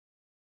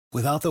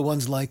Without the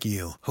ones like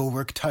you, who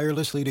work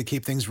tirelessly to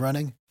keep things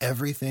running,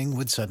 everything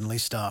would suddenly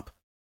stop.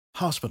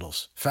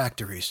 Hospitals,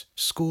 factories,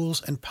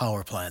 schools, and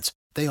power plants,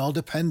 they all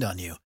depend on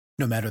you.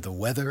 No matter the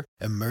weather,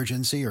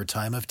 emergency, or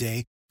time of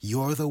day,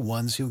 you're the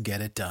ones who get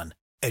it done.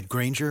 At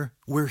Grainger,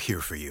 we're here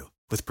for you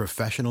with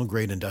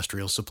professional-grade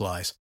industrial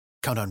supplies.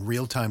 Count on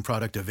real-time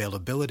product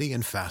availability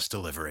and fast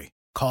delivery.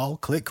 Call,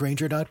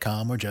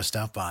 clickgrainger.com, or just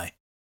stop by.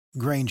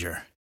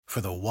 Grainger, for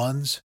the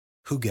ones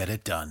who get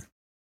it done.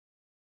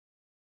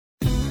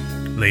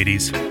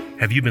 Ladies,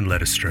 have you been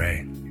led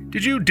astray?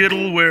 Did you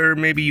diddle where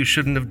maybe you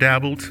shouldn't have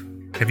dabbled?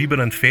 Have you been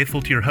unfaithful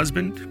to your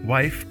husband,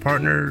 wife,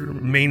 partner,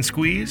 main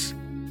squeeze?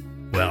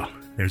 Well,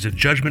 there's a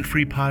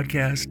judgment-free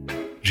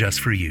podcast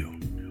just for you.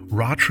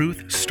 Raw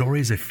Truth,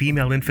 Stories of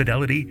Female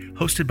Infidelity,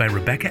 hosted by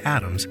Rebecca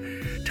Adams,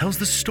 tells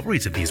the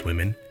stories of these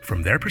women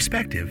from their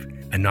perspective,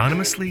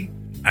 anonymously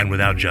and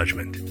without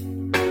judgment.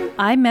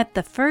 I met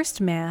the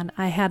first man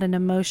I had an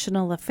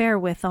emotional affair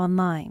with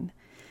online.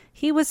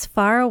 He was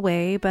far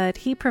away, but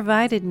he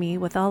provided me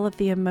with all of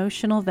the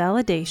emotional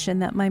validation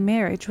that my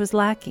marriage was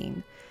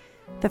lacking.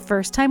 The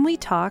first time we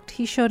talked,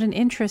 he showed an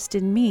interest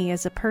in me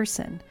as a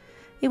person.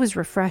 It was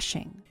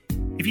refreshing.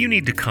 If you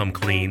need to come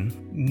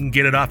clean,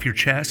 get it off your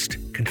chest,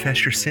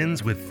 confess your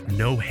sins with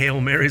no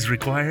Hail Marys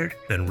required,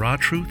 then Raw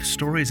Truth,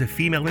 Stories of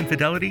Female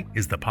Infidelity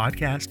is the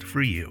podcast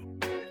for you.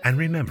 And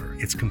remember,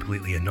 it's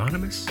completely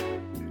anonymous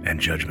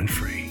and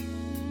judgment-free.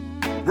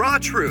 Raw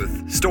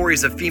Truth,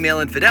 Stories of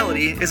Female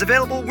Infidelity is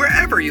available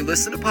wherever you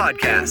listen to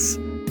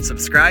podcasts.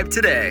 Subscribe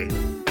today.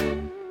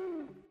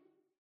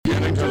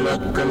 Getting to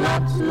look a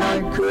lot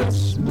like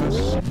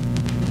Christmas.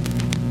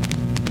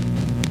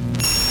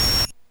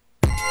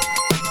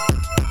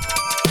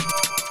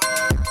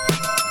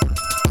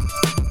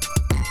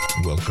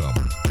 Welcome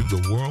to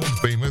the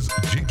world-famous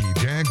Jiggy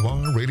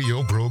Jaguar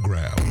radio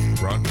program,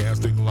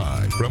 broadcasting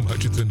live from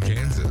Hutchinson,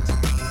 Kansas.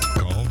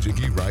 Call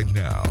Jiggy right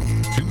now,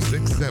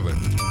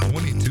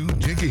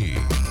 267-22-JIGGY.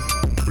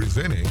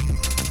 Presenting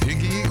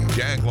Jiggy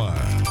Jaguar.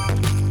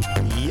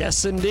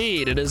 Yes,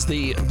 indeed. It is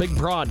the big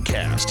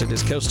broadcast. It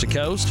is coast to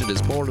coast. It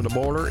is border to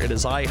border. It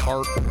is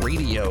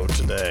iHeartRadio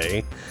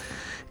today.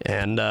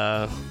 And,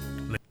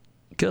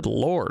 good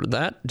Lord,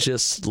 that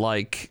just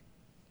like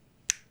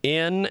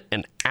in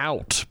and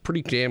out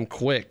pretty damn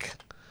quick.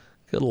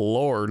 Good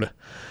Lord.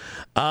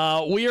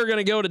 We are going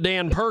to go to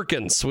Dan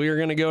Perkins. We are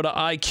going to go to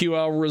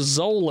IQL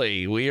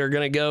Rizzoli. We are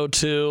going to go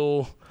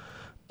to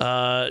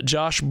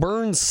Josh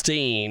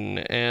Bernstein.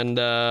 And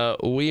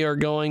we are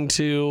going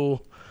to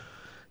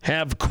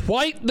have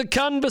quite the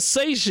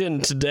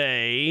conversation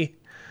today.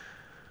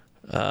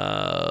 Get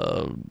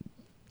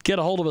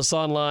a hold of us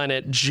online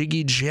at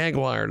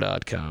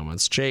jiggyjaguar.com.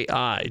 It's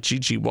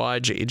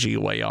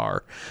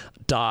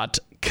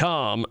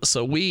JIGGYJAGUAR.com.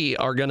 So we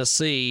are going to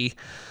see...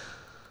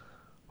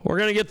 We're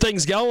going to get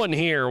things going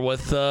here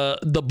with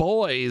the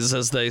boys,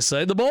 as they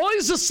say. The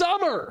boys of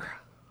summer.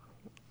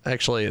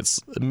 Actually,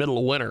 it's the middle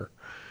of winter.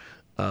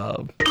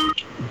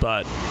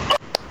 But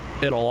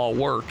it'll all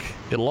work.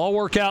 It'll all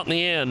work out in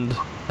the end.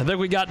 I think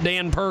we got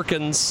Dan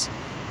Perkins.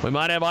 We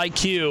might have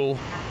IQ.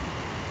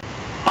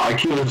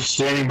 IQ is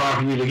standing by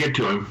for you to get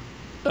to him.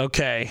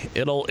 Okay.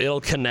 It'll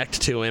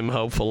connect to him,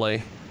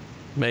 hopefully.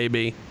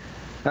 Maybe.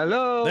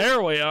 Hello.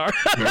 There we are.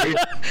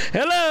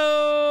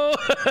 Hello.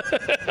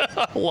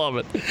 I love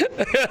it.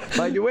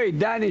 By the way,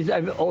 Dan is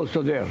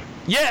also there.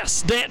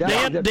 Yes,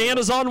 Dan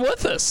is on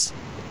with us.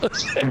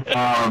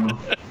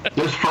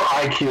 Just for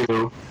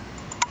IQ,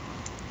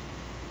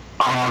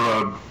 I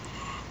have a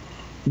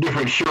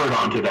different shirt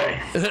on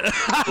today.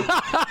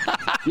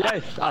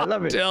 Yes, I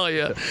love it. Tell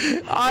you,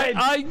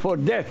 for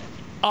death.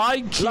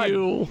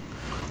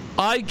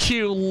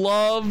 IQ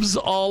loves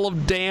all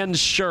of Dan's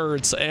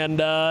shirts,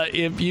 and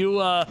if you,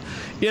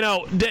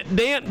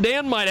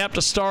 Dan might have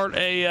to start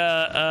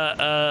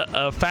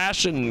a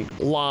fashion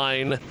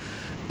line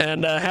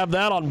and have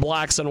that on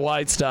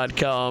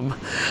blacksandwhites.com.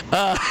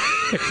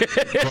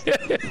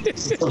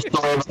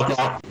 Sorry about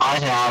that.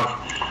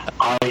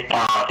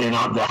 In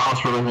the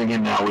house we're living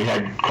in now, we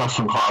had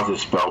custom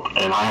closets built,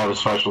 and I have a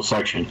special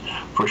section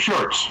for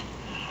shirts.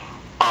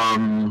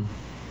 The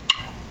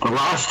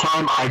last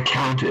time I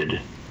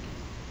counted,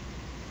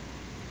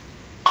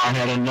 I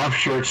had enough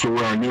shirts to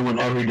wear a new one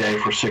every day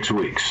for 6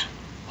 weeks.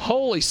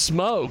 Holy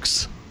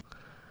smokes.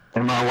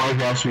 And my wife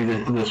asked me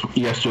this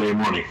yesterday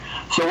morning,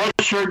 so what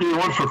shirt do you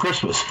want for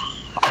Christmas?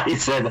 I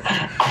said,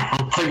 I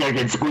don't think I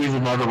can squeeze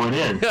another one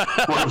in.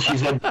 Well, she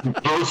said,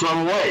 throw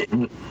some away.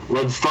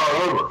 Let's start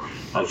over.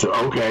 I said,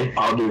 okay,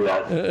 I'll do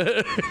that.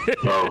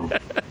 So,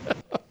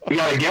 we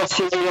got a guest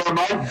today,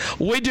 Bud?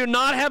 We do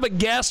not have a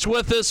guest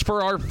with us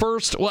for our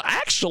first... Well,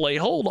 actually,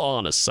 hold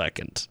on a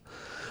second.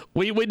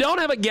 We don't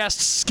have a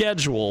guest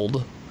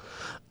scheduled.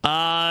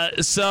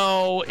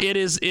 So it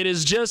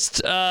is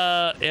just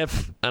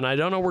and I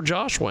don't know where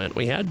Josh went.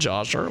 We had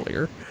Josh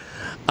earlier.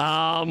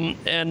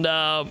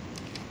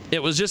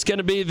 It was just going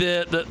to be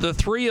the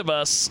three of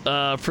us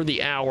for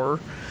the hour.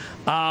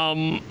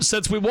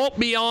 Since we won't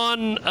be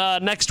on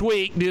next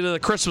week due to the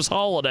Christmas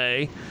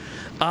holiday,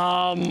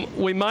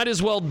 We might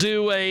as well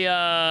do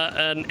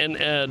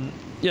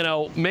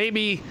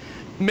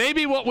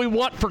maybe what we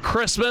want for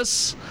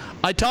Christmas.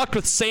 I talked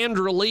with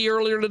Sandra Lee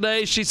earlier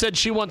today. She said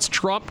she wants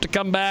Trump to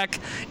come back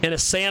in a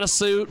Santa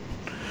suit.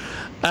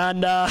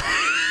 And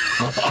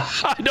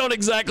I don't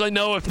exactly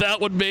know if that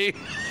would be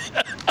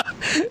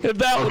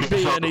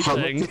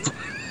anything. So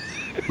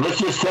let's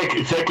just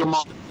take a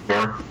moment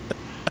here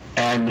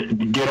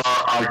and get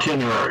our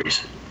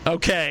itineraries.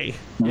 Okay.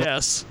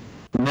 Yes.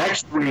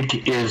 Next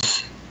week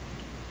is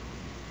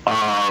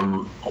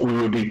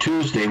would be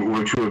Tuesday,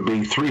 which would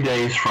be 3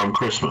 days from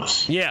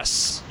Christmas.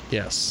 Yes.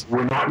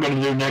 We're not going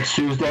to do next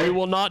Tuesday? We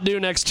will not do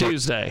next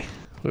Tuesday.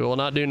 We will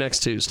not do next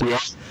Tuesday.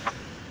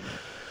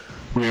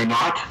 We are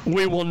not?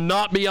 We will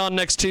not be on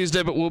next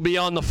Tuesday, but we'll be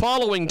on the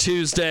following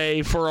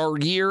Tuesday for our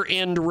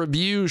year-end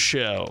review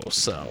show.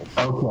 So. Okay.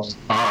 All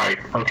right.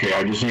 Okay.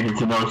 I just needed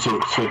to know,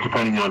 so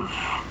depending on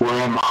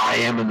where I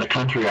am in the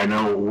country, I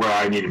know where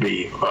I need to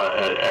be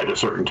at a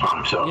certain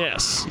time. So.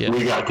 Yes.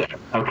 We got that.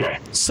 Okay.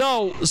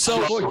 So.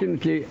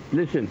 Unfortunately,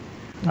 listen.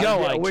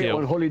 Go, I'll be away IQ.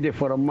 on holiday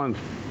for a month.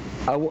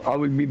 I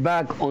will be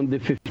back on the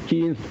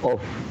 15th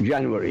of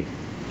January.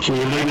 So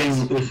you're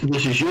leaving,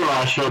 this is your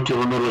last show till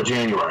the middle of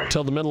January.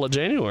 Till the middle of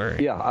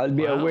January. Yeah, I'll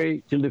be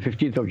away till the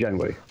 15th of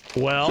January.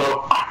 Well.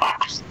 So I'm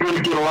going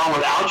to get along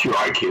without you,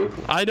 IQ.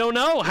 I don't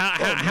know.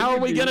 How are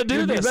we going to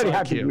do this, You'll be very IQ?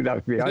 happy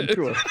without me, I'm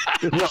sure.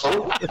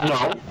 No.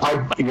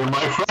 You're my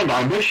friend.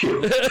 I miss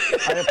you.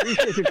 I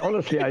appreciate it.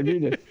 Honestly, I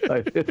mean it.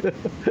 Okay,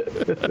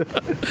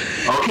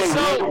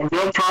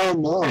 we'll try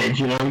and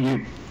manage,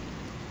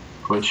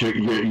 but you're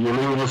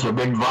leaving us a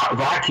big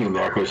vacuum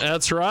there. Cause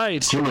that's right.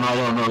 Jim and I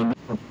don't know.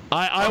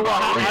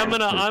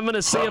 I'm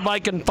gonna see if I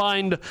can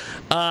find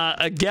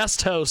a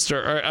guest host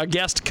or a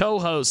guest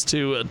co-host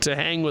to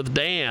hang with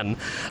Dan.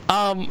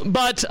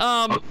 But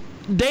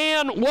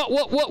Dan,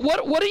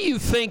 what do you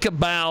think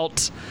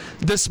about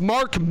this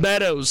Mark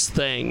Meadows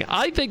thing?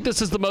 I think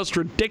this is the most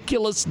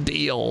ridiculous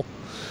deal.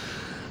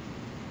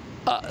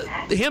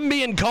 Him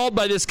being called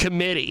by this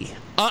committee.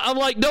 I'm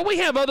like, don't we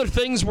have other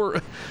things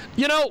where,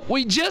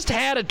 we just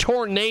had a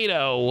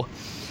tornado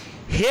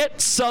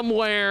hit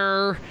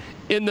somewhere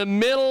in the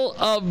middle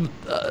of,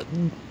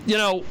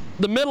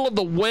 the middle of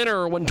the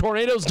winter when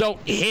tornadoes don't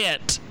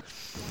hit.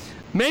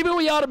 Maybe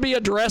we ought to be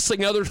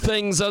addressing other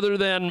things other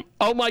than,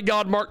 oh my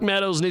God, Mark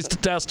Meadows needs to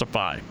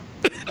testify.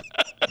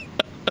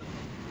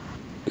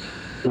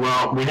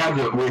 Well, we have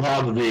the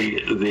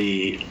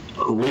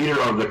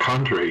leader of the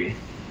country,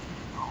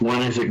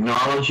 when he's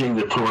acknowledging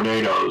the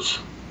tornadoes,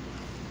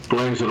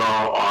 blames it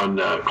all on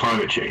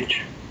climate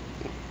change,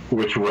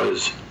 which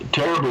was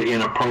terribly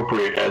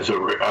inappropriate as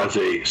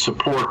a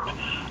support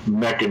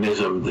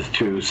mechanism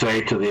to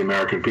say to the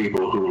American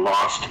people who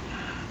lost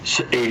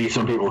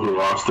 80-some people who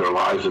lost their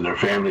lives and their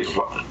families,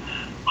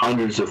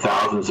 hundreds of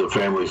thousands of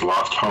families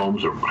lost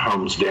homes or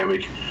homes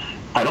damaged.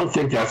 I don't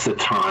think that's the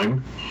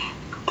time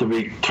to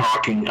be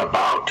talking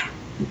about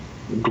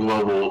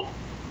global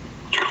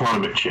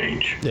climate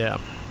change. Yeah.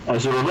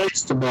 As it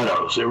relates to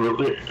Meadows,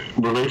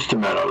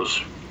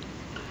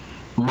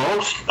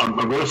 I'm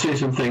going to say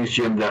some things,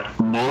 Jim, that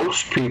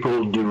most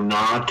people do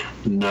not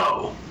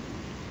know.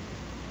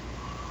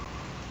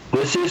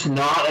 This is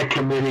not a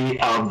committee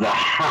of the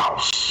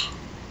House.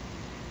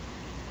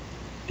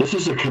 This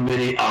is a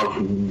committee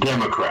of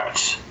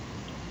Democrats,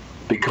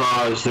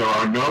 because there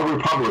are no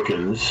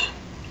Republicans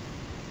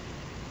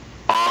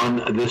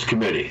on this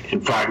committee.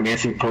 In fact,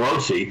 Nancy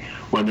Pelosi,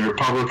 when the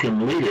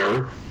Republican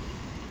leader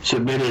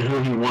submitted who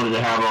he wanted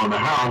to have on the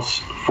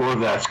House for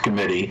that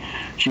committee,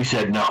 she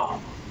said no.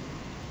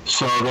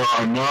 So there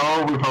are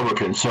no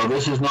Republicans. So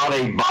this is not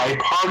a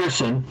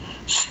bipartisan,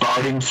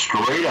 starting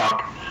straight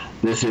up,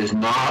 this is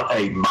not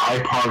a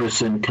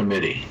bipartisan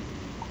committee.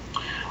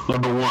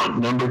 Number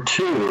one. Number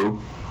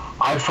two,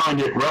 I find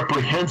it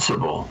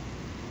reprehensible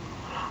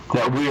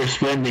that we are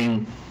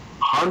spending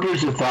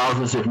hundreds of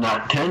thousands, if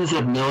not tens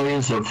of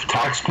millions of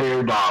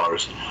taxpayer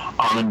dollars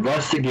on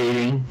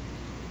investigating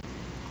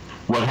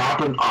what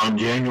happened on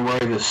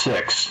January the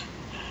 6th,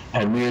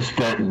 and we have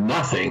spent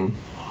nothing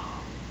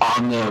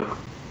on the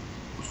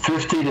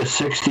 50 to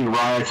 60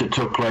 riots that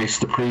took place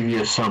the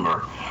previous summer,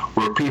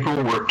 where people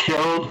were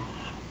killed,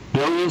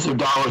 billions of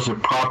dollars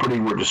of property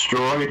were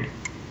destroyed,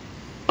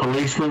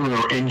 policemen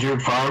were injured,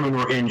 firemen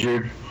were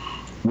injured.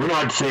 We're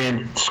not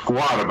saying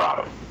squat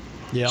about it.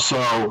 Yeah.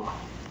 So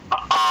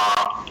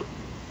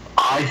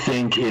I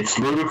think it's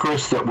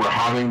ludicrous that we're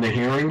having the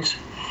hearings.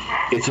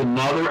 It's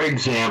another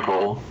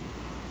example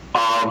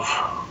of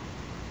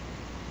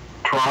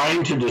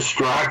trying to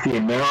distract the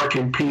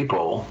American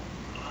people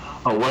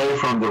away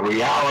from the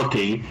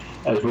reality,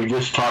 as we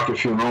just talked a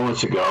few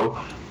moments ago,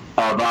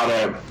 about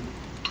a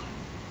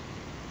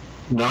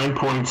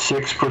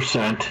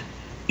 9.6%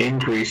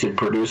 increase in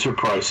producer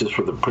prices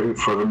for the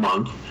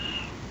month,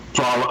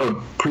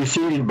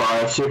 preceded by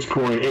a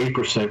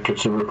 6.8%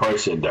 consumer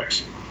price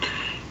index.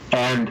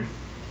 And,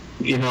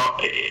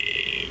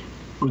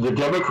 the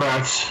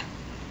Democrats,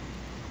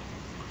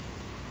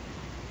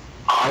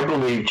 I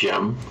believe,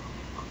 Jim,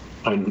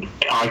 and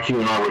IQ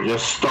and I were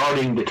just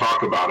starting to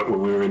talk about it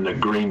when we were in the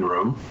green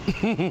room.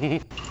 I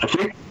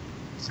think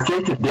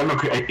the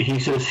Democrat, he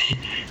says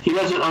he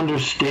doesn't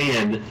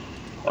understand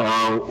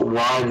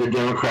why the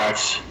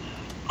Democrats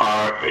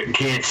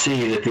can't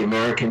see that the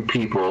American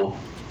people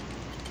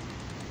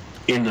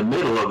in the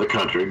middle of the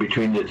country,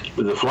 between the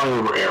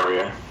flyover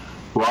area,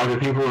 why the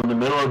people in the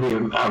middle of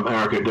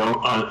America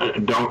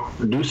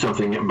don't do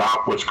something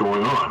about what's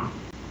going on.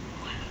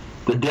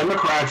 The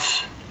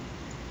Democrats,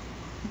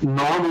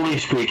 normally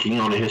speaking,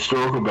 on a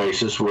historical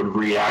basis, would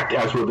react,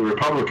 as would the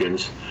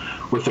Republicans,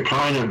 with the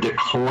kind of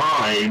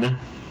decline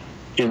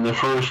in the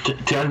first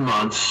 10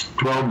 months,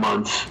 12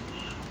 months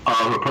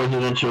of a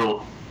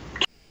presidential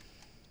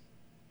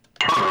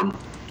term,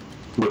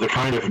 with the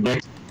kind of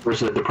numbers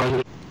that the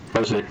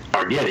president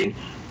are getting,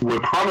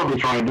 would probably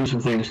try and do some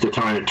things to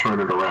try and turn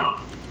it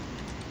around,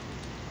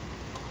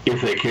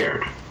 if they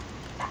cared.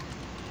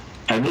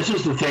 And this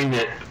is the thing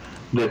that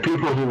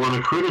people who want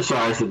to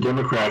criticize the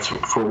Democrats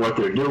for what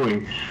they're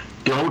doing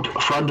don't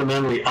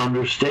fundamentally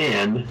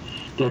understand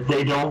that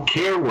they don't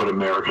care what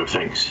America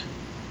thinks.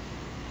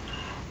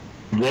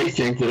 They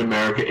think that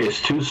America is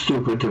too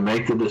stupid to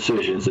make the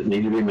decisions that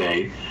need to be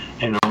made,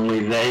 and only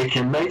they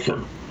can make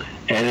them.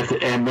 And if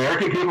the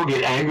American people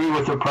get angry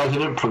with the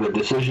president for the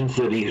decisions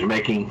that he's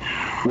making,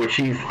 which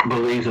he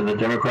believes and the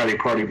Democratic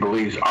Party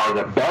believes are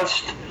the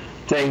best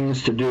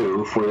things to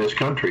do for this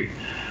country,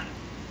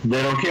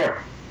 they don't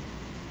care.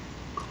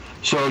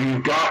 So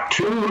you've got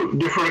two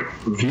different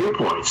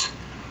viewpoints.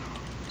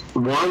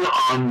 One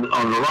on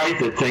the right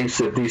that thinks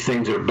that these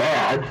things are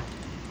bad,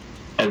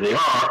 and they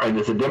are, and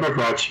that the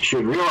Democrats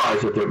should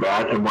realize that they're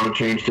bad and want to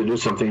change to do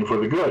something for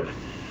the good.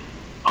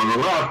 On the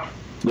left,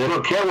 they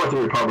don't care what the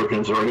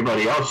Republicans or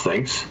anybody else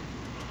thinks,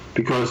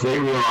 because they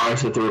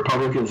realize that the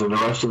Republicans and the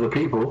rest of the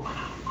people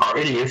are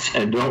idiots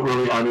and don't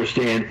really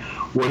understand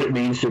what it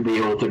means to be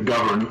able to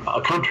govern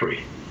a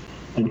country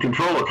and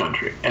control a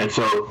country. And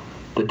so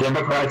the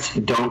Democrats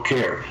don't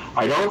care.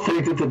 I don't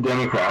think that the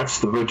Democrats,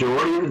 the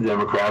majority of the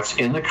Democrats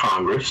in the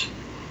Congress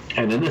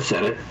and in the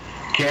Senate,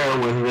 care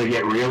whether they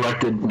get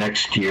reelected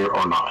next year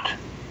or not.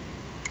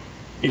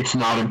 It's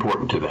not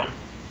important to them.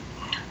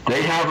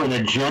 They have an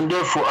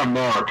agenda for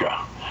America.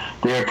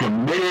 They are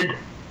committed,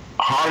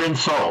 heart and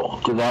soul,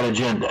 to that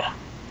agenda,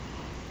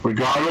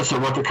 regardless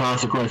of what the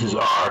consequences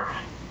are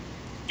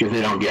if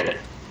they don't get it.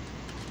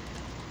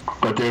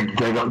 But they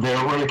don't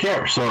really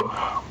care. So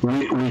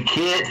we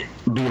can't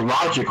be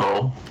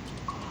logical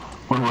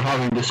when we're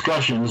having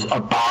discussions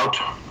about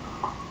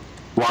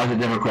why the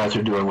Democrats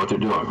are doing what they're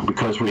doing,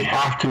 because we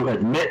have to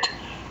admit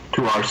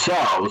to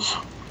ourselves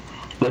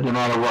that no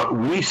matter what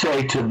we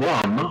say to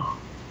them,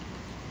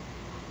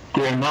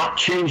 they're not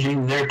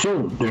changing their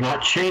tune. They're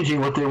not changing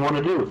what they want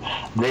to do.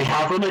 They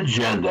have an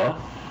agenda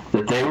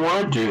that they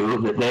want to do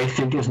that they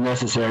think is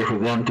necessary for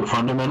them to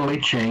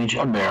fundamentally change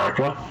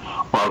America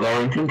while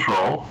they're in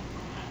control.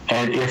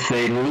 And if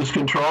they lose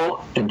control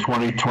in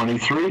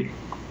 2023,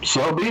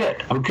 so be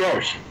it. Who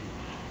cares?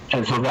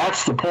 And so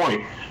that's the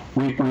point.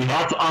 We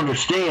have to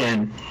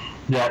understand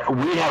that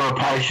we have a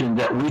passion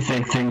that we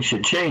think things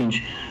should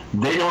change.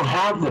 They don't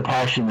have the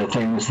passion that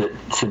things that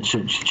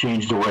should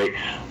change the way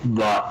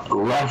the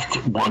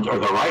left wants or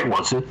the right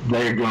wants it.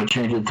 They're going to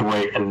change it the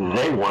way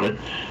they want it,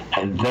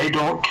 and they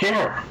don't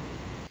care.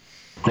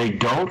 They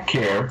don't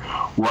care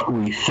what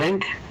we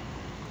think.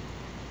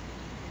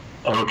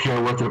 I don't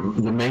care what the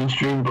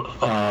mainstream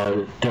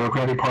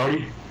Democratic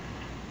Party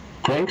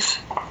thinks.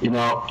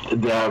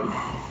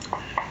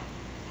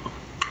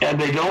 And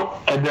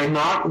they're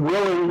not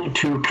willing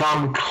to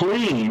come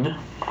clean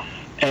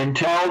and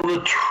tell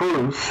the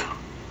truth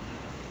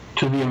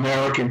to the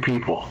American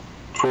people.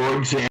 For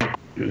example,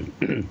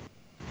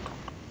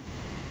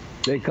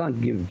 they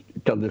can't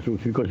tell the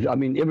truth because,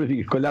 everything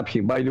is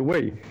collapsing. By the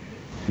way,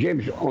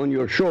 James, on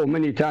your show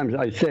many times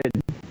I said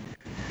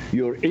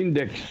your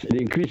index,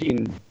 the increase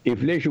in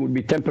inflation would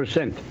be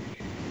 10%.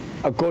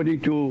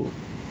 According to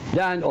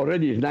Dan,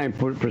 already is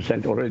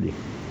 9% already.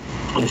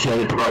 I said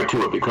it right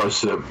to it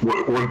because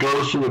what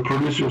goes to the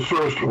producers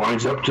first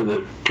winds up to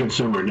the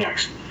consumer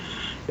next.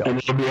 Yep.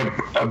 And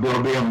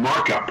there'll be a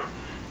markup.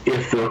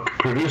 If the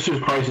producers'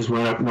 prices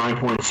went up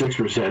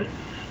 9.6%,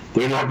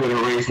 they're not going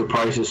to raise the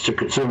prices to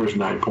consumers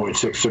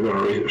 9.6%. They're going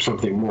to raise it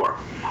something more.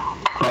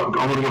 But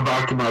I'm going to go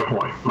back to my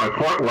point. My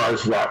point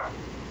was that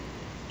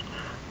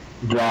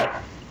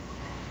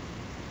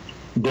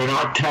they're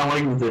not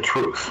telling the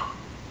truth.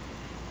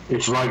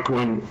 It's like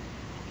when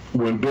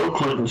Bill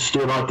Clinton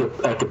stood at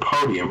the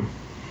podium,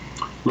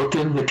 looked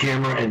into the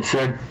camera and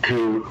said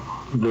to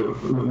the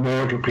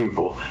American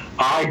people,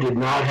 I did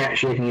not have,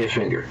 shaking his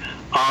finger,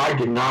 I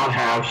did not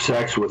have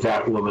sex with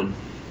that woman,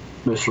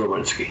 Miss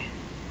Lewinsky.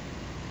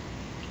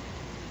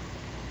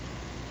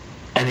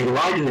 And he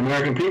lied to the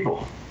American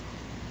people.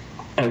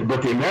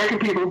 But the American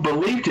people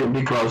believed him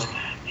because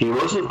he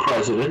was the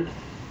president,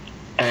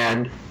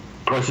 and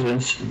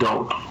presidents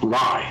don't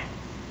lie.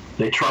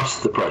 They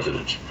trust the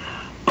president.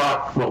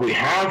 But what we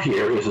have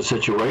here is a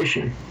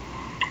situation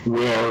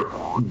where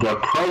the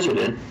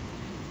president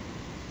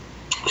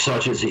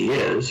such as he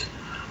is,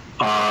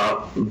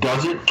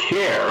 doesn't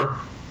care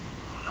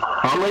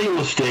how many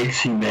mistakes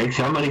he makes,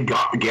 how many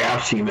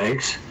gaffes he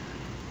makes.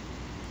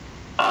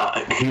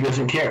 He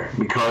doesn't care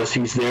because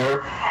he's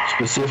there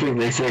specifically.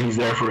 They say he's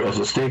there as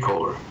a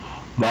stakeholder.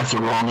 That's a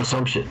wrong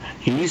assumption.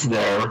 He's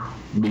there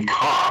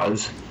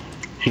because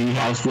he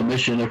has the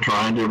mission of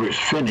trying to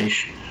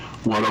finish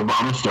what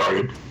Obama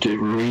started, to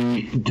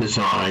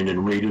redesign and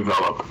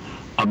redevelop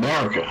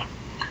America.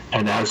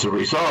 And as a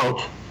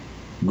result,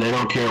 they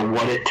don't care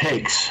what it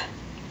takes.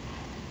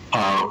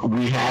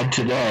 We had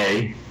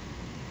today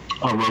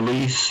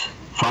a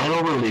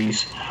final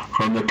release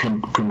from the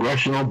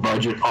Congressional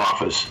Budget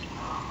Office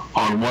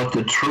on what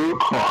the true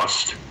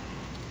cost,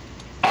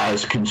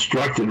 as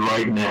constructed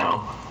right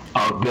now,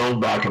 of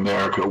Build Back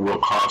America will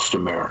cost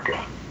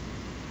America.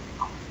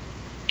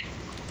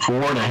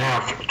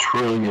 $4.5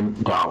 trillion.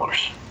 Not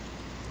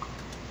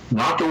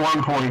the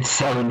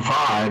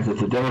 1.75 that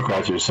the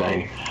Democrats are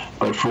saying,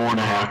 but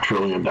 $4.5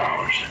 trillion.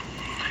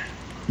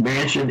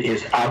 Manchin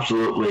is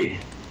absolutely,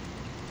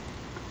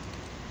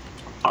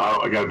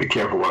 I got to be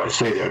careful what I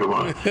say there. I don't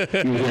want to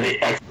use any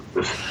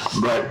extras,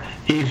 but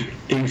he's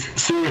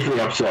seriously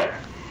upset.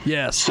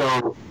 Yes.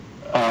 So,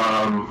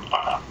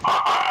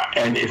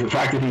 and the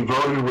fact that he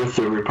voted with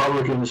the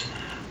Republicans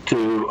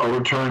to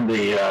overturn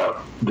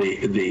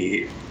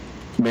the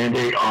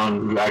mandate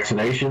on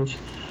vaccinations,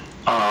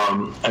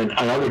 and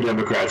other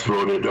Democrats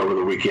voted over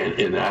the weekend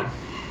in that,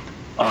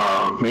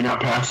 may not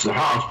pass the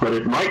House, but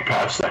it might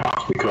pass the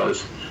House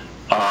because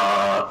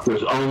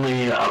there's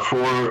only a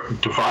 4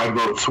 to 5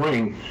 vote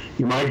swing.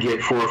 You might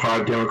get 4 or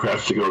 5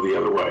 Democrats to go the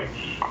other way.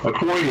 My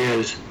point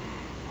is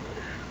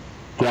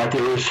that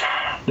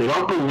they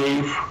don't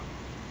believe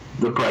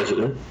the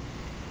president,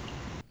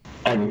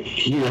 and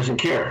he doesn't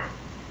care.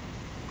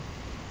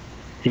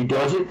 He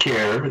doesn't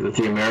care that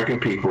the American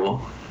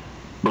people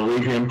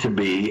believe him to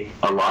be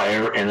a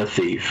liar and a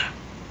thief,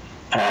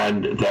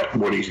 and that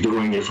what he's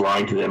doing is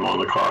lying to them on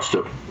the cost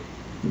of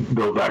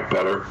Build Back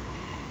Better,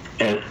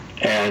 and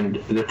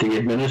that the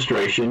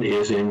administration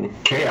is in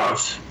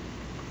chaos.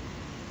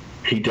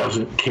 He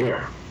doesn't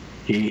care.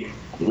 He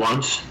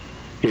wants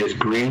his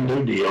Green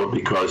New Deal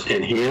because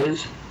in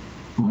his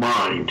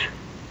mind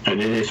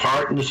and in his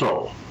heart and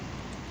soul,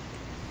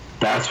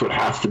 that's what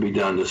has to be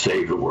done to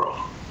save the world.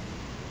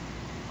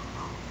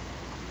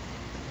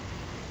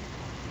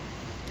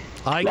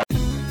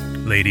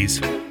 Ladies,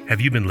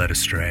 have you been led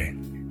astray?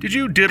 Did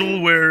you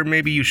diddle where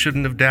maybe you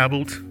shouldn't have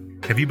dabbled?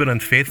 Have you been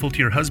unfaithful to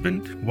your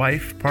husband,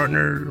 wife,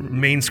 partner,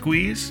 main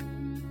squeeze?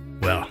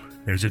 Well,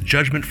 there's a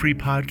judgment-free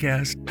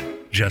podcast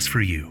just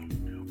for you.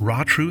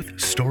 Raw Truth,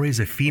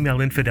 Stories of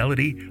Female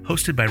Infidelity,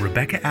 hosted by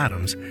Rebecca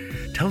Adams,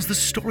 tells the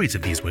stories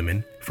of these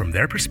women from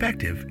their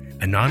perspective,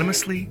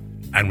 anonymously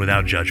and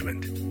without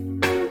judgment.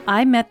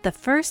 I met the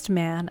first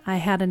man I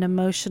had an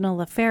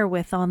emotional affair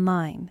with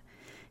online.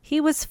 He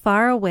was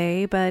far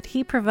away, but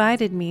he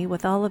provided me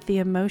with all of the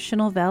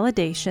emotional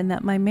validation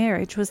that my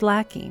marriage was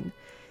lacking.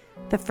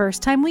 The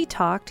first time we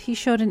talked, he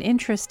showed an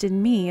interest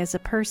in me as a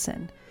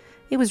person.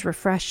 It was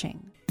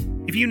refreshing.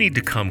 If you need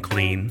to come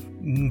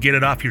clean, get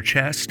it off your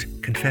chest,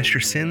 confess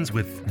your sins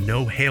with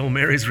no Hail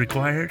Marys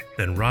required,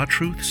 then Raw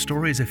Truth,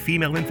 Stories of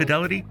Female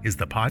Infidelity is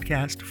the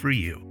podcast for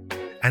you.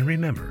 And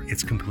remember,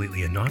 it's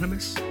completely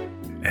anonymous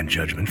and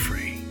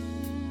judgment-free.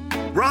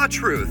 Raw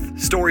Truth,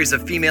 Stories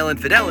of Female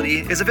Infidelity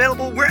is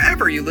available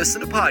wherever you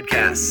listen to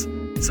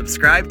podcasts.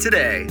 Subscribe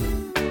today.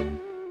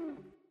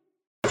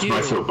 That's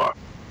my soapbox.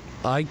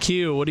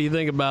 IQ, what do you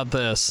think about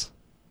this?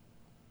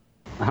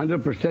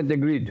 100%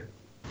 agreed.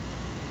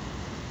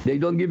 They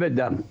don't give a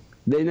damn.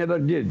 They never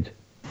did.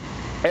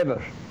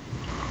 Ever.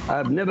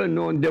 I've never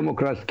known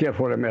Democrats care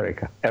for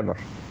America. Ever.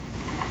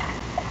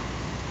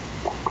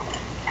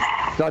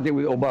 Starting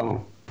with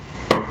Obama.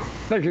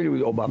 Especially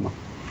with Obama.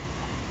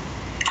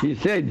 He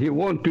said he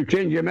wanted to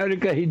change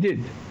America. He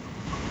did.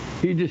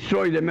 He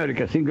destroyed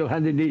America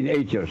single-handedly in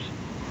 8 years.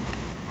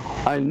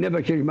 I'll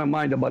never change my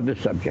mind about this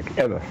subject,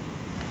 ever.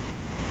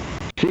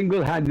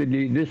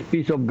 Single-handedly, this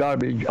piece of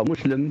garbage, a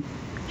Muslim,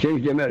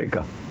 changed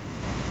America.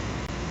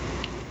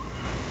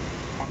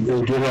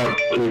 They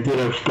did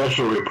a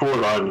special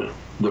report on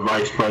the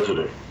vice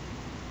president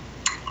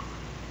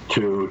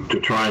to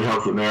try and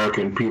help the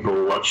American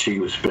people what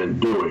she's been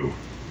doing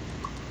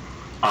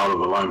out of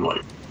the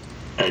limelight.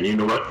 And you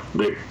know what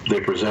they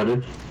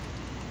presented?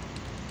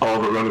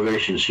 All the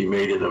renovations she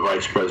made in the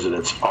vice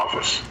president's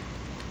office.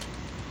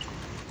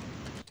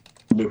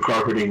 New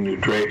carpeting, new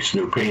drapes,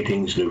 new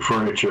paintings, new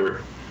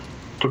furniture.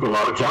 Took a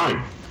lot of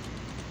time.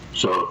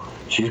 So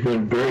she's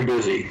been very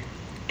busy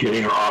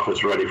getting her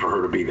office ready for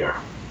her to be there.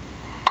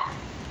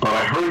 But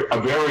I heard a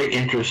very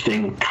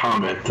interesting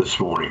comment this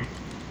morning.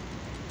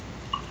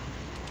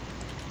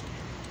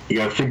 You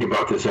got to think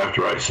about this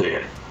after I say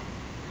it.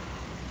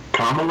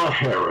 Kamala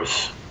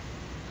Harris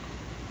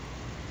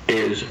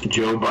is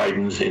Joe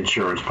Biden's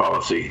insurance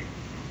policy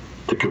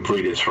to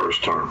complete his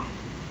first term.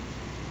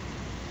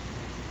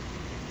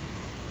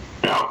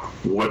 Now,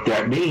 what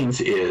that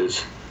means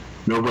is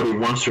nobody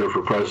wants her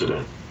for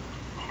president.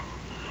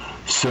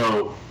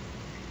 So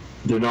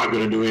they're not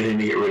going to do anything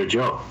to get rid of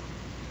Joe.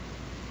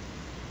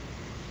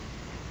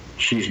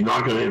 She's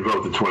not going to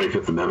invoke the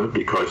 25th Amendment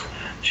because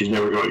she's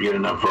never going to get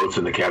enough votes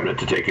in the cabinet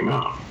to take him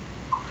out.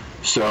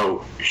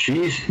 So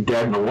she's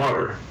dead in the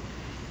water.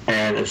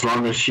 And as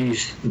long as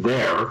she's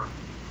there,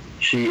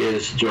 she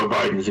is Joe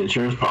Biden's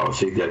insurance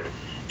policy that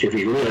if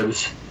he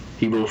lives,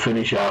 he will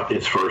finish out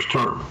his first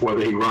term.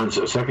 Whether he runs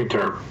a second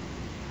term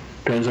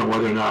depends on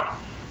whether or not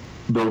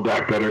Build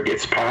Back Better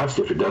gets passed.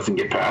 If it doesn't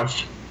get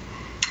passed,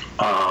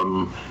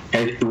 and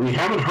we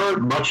haven't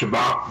heard much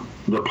about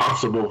the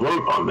possible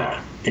vote on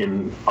that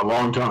in a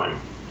long time.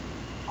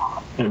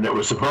 And it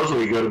was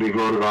supposedly going to be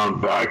voted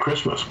on by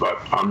Christmas, but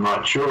I'm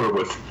not sure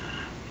with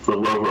a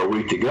little over a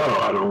week to go.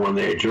 I don't know when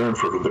they adjourn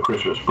for the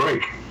Christmas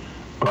break,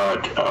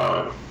 but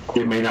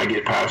it may not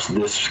get past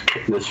this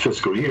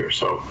fiscal year,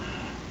 so,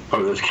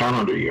 or this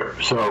calendar year.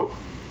 So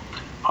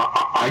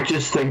I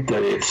just think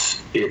that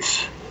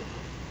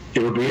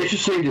it'll be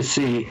interesting to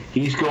see.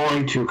 He's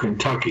going to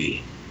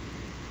Kentucky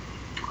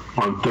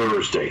on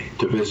Thursday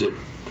to visit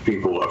the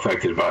people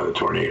affected by the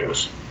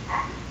tornadoes.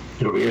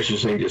 It'll be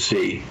interesting to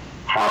see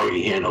how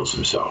he handles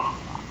himself.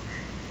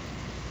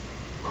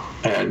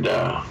 And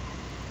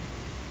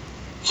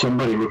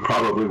somebody would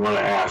probably want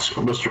to ask,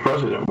 Mr.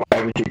 President, why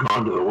haven't you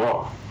gone to the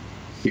wall?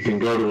 You can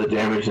go to the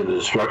damage and the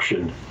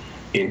destruction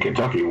in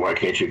Kentucky. Why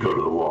can't you go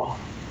to the wall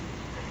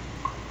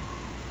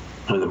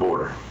and the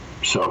border?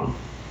 So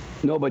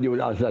nobody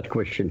will ask that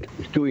question.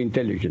 It's too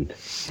intelligent.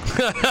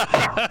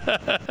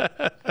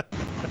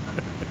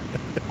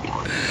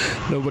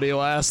 Nobody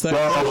will ask that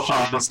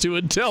question. It's too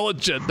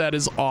intelligent. That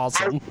is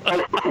awesome.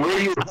 Where are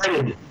you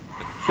headed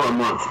for a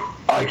month,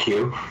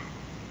 IQ?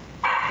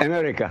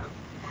 America.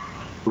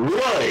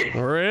 Really?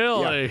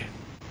 Really?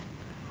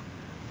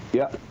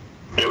 Yeah.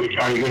 Are you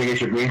going to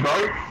get your green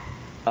card?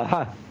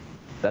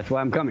 That's why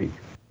I'm coming.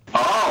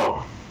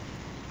 Oh.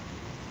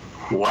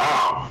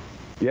 Wow.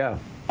 Yeah.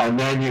 And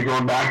then you're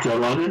going back to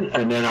London,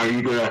 and then are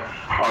you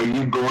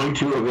going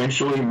to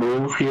eventually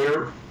move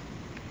here?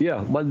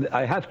 Yeah, but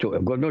I have to.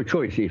 I've got no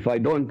choice. If I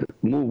don't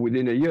move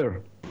within a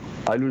year,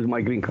 I lose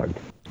my green card.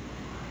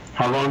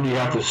 How long do you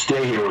have to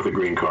stay here with a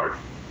green card?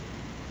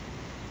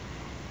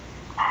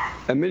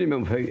 A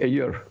minimum of a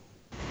year.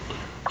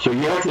 So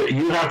you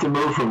have to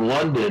move from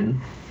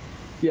London.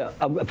 Yeah.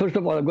 First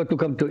of all, I've got to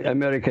come to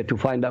America to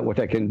find out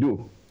what I can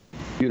do.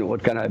 You know,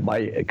 what can I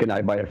buy? Can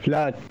I buy a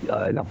flat,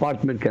 an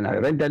apartment? Can I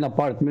rent an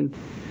apartment?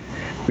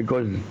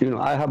 Because, you know,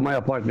 I have my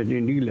apartment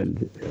in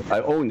England. I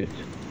own it.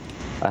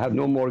 I have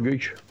no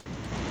mortgage.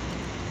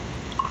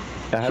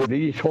 I have the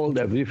leasehold,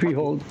 I have the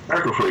freehold.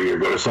 America for a year,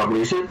 go to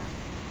sublease it?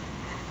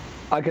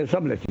 I can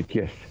sublet it,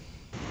 yes.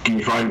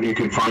 You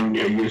can find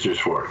users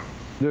for it?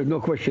 There's no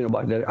question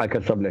about that. I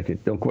can sublet it,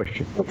 no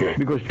question. Okay.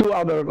 Because 2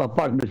 other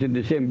apartments in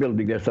the same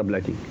building, they're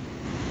subletting.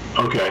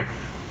 Okay.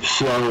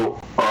 So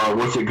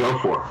what's it go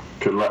for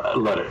to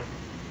let it?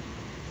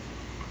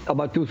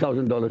 About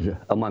 $2,000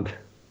 a month.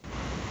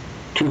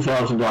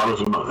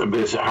 $2,000 a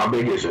month. How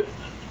big is it?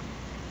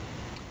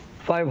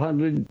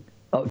 500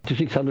 to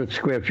 600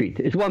 square feet.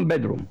 It's 1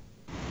 bedroom.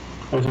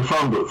 It's a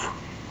phone booth.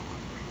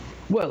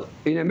 Well,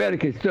 in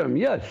American term,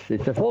 yes,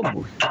 it's a phone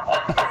booth.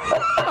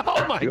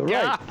 Oh my You're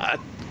God. right.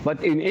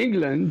 But in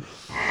England,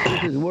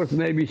 this is worth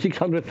maybe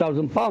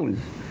 600,000 pounds.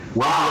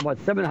 Wow. About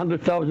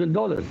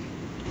 $700,000.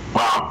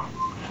 Wow.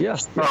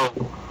 Yes. So,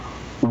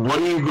 where are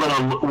you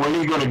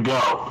gonna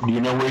go? Do you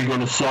know where you're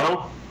gonna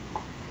settle?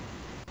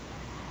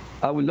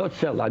 I will not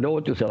sell. I don't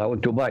want to sell. I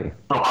want to buy.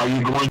 So where are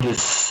you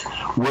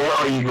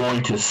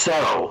going to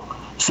settle?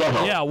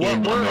 Yeah,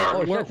 in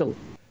America? Settle.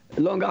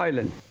 Long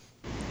Island.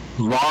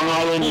 Long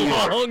Island, New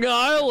York. Long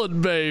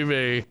Island,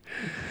 baby.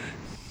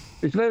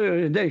 It's very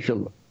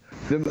residential.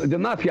 The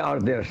mafia are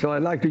there, so I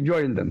like to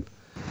join them.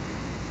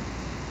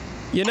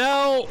 You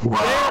know,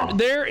 Wow.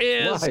 there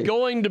is Why?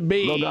 going to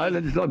be. Long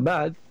Island is not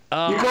bad.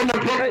 You're going to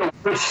pick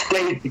which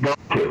state to go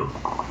to.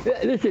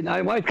 Listen,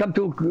 I might come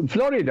to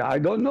Florida. I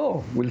don't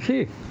know. We'll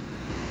see.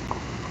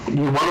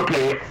 You want to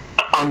pay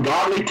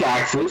ungodly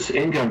taxes,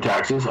 income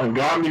taxes,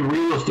 ungodly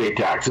real estate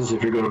taxes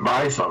if you're going to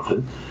buy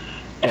something,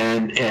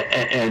 and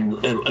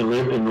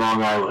live in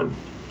Long Island.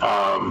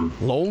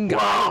 Long Wow.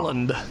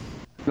 Island.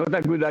 Not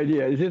a good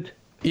idea, is it?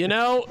 You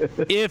know,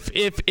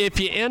 if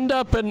you end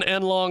up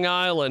in Long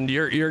Island,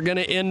 you're going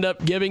to end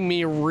up giving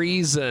me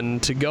reason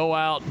to go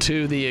out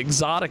to the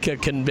Exotica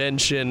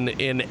convention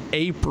in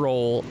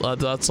April.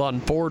 That's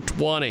on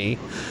 4/20,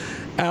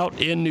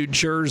 out in New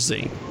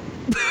Jersey.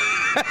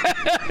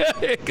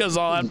 Because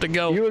I'll have to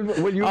go.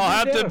 I'll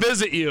have to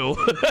visit you.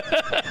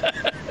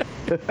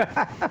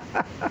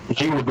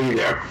 She will be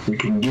there. You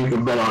can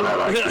bet on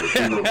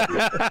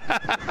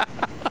that.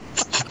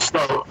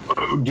 So,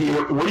 do you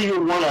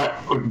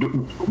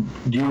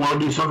want to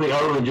do something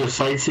other than just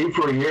sightsee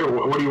for a year?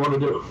 What do you want to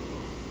do?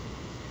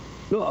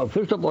 No,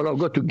 first of all, I've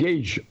got to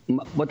gauge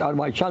what are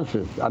my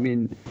chances. I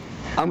mean,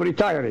 I'm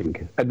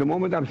retiring. At the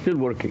moment, I'm still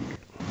working.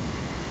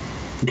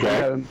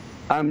 Okay.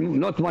 I'm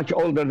not much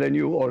older than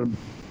you, or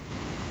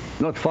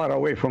not far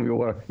away from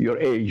your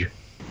age.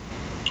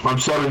 I'm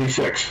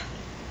 76.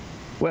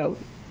 Well,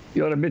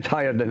 You're a bit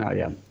higher than I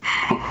am.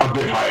 A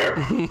bit higher.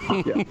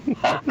 Yeah.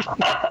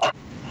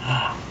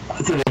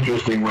 That's an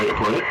interesting way to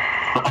put it.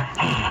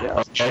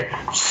 Yeah. Okay.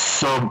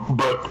 So,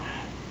 but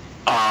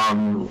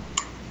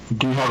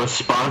do you have a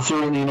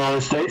sponsor in the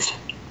United States?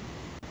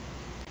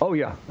 Oh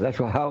yeah, that's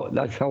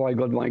how I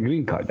got my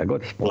green card. I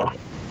got sponsor.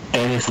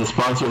 And is the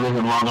sponsor live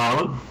in Long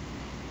Island?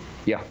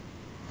 Yeah.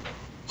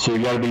 So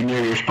you got to be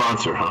near your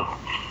sponsor, huh?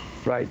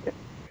 Right.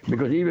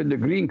 Because even the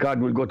green card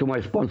will go to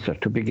my sponsor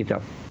to pick it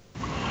up.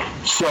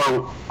 So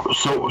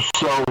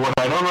what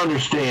I don't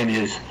understand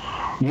is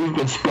you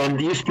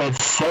spent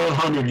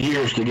 700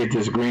 years to get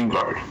this green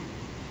card.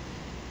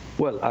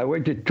 Well, I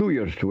waited 2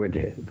 years to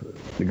get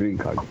the green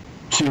card.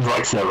 Seems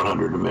like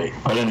 700 to me.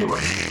 But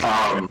anyway,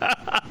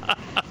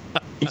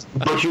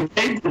 but you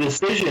made the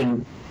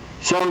decision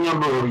some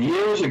number of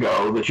years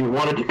ago that you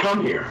wanted to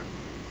come here.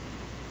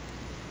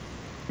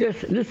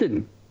 Yes,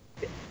 listen,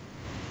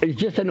 it's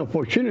just an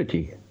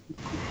opportunity.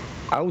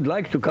 I would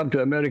like to come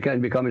to America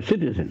and become a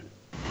citizen.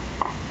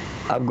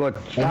 I've got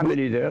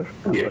family there,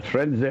 I've got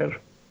friends there.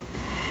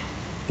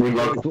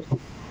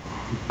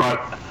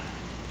 But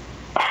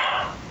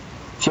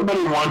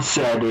somebody once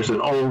said, there's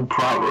an old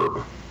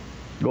proverb.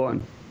 Go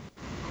on.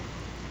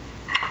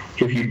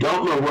 If you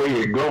don't know where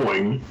you're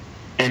going,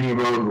 any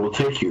road will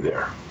take you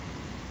there.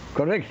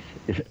 Correct.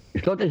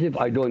 It's not as if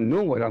I don't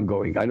know where I'm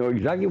going. I know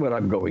exactly where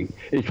I'm going.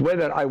 It's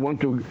whether I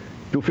want to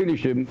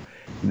finish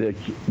the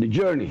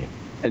journey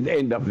and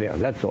end up there.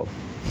 That's all.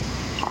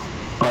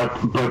 But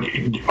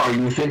are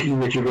you thinking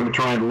that you're going to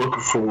try and look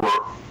for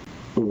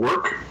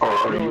work?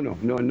 Or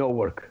No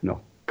work.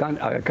 No.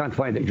 I can't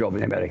find a job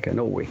in America.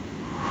 No way.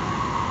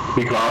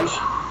 Because?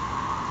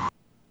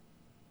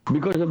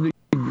 Because of the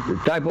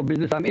type of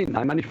business I'm in.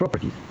 I manage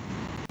properties.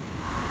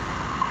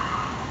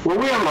 Well,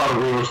 we have a lot of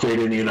real estate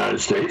in the United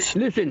States.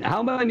 Listen,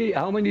 how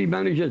many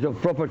managers of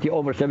property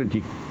over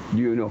 70 do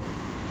you know?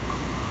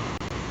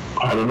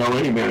 I don't know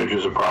any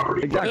managers of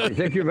property. Exactly.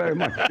 Thank you very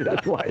much.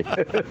 That's why.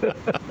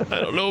 I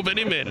don't know of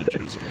any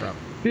managers of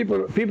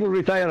property. People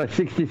retire at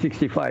 60,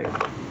 65.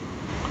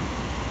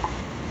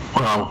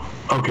 Well,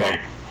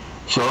 okay.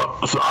 So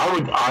are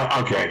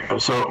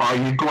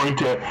you going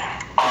to,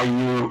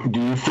 do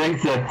you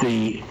think that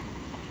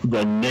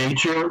the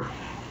nature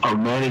of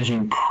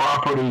managing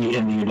property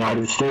in the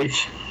United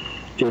States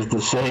is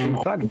the same?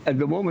 In fact, at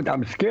the moment,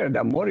 I'm scared.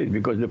 I'm worried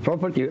because the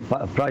property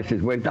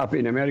prices went up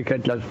in America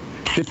at like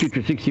 50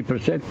 to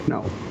 60%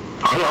 now.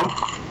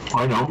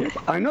 I know. Yes,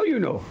 I know you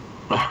know.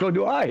 So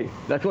do I.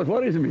 That's what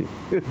worries me.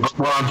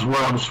 What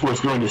I was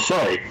going to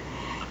say,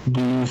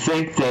 do you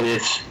think that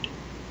it's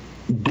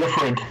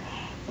different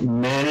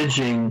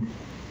managing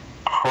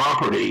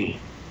property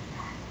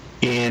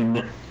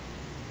in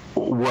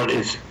what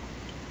is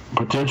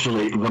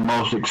potentially the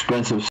most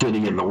expensive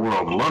city in the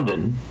world,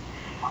 London,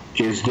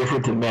 is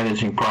different than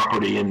managing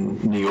property in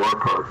New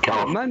York or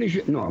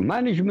California?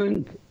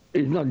 Management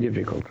is not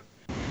difficult.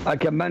 I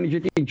can manage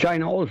it in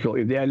China also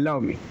if they allow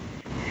me.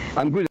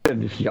 I'm good at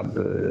this job.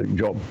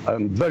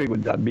 I'm very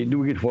good. I've been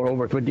doing it for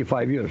over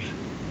 25 years.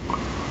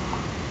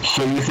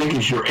 So you think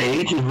it's your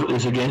age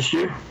is against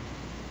you?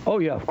 Oh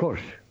yeah, of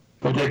course.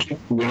 But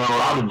you're not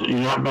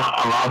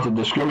allowed to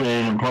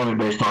discriminate in employment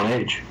based on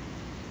age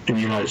in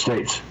the United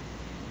States.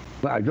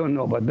 I don't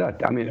know about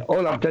that. I mean,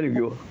 all I'm telling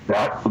you...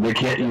 That they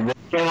cannot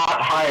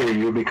hire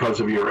you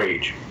because of your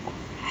age.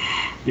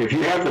 If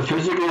you have the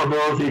physical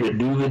ability to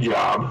do the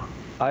job...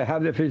 I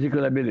have the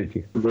physical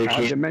ability. I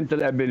have the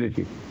mental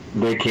ability.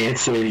 They can't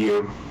say to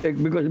you...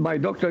 Because my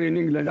doctor in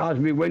England asked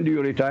me, when do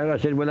you retire? I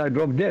said, when I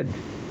drop dead.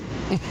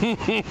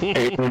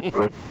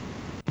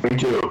 Me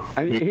too.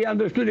 And he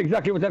understood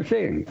exactly what I'm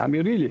saying. I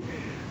mean, really.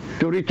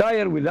 To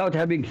retire without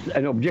having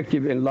an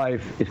objective in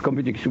life is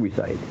committing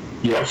suicide.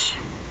 Yes.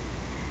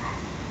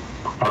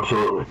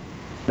 Absolutely.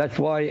 That's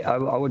why I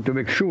want to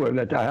make sure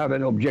that I have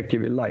an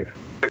objective in life.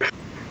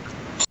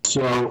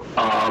 So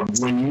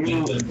when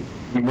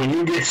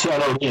you get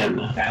settled in,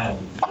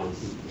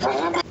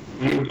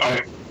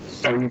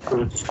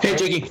 hey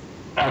Jiggy.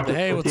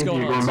 Hey, what's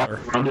going on, back sir?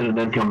 to London and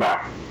then come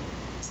back.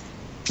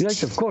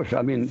 Yes, of course.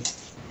 I mean,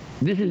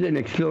 this is an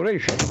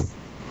exploration.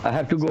 I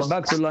have to go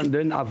back to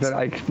London after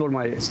I explore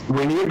my...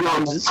 When you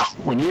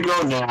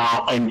go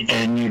now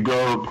and you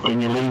go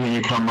and you leave and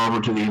you come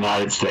over to the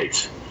United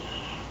States,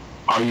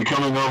 are you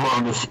coming over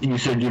on this? You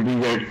said you'd be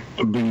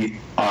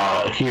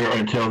here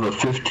until the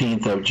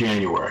 15th of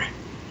January.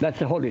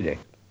 That's a holiday.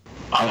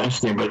 I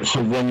understand, but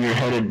so then you're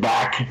headed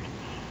back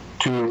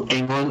to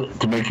England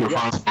to make your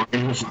final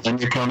arrangements, and then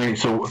you're coming.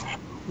 So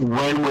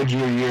when would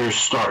your year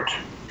start?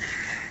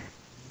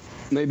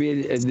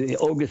 Maybe in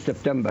August,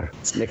 September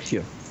next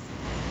year.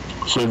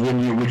 So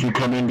then would you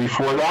come in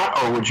before that,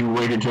 or would you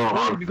wait until?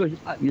 No, because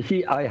you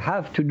see, I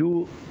have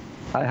to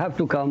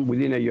come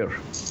within a year.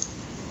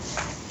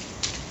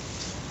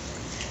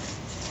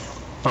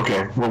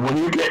 Okay. Well,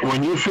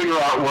 when you figure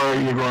out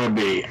where you're going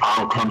to be,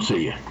 I'll come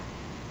see you.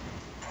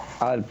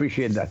 I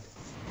appreciate that.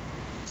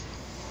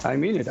 I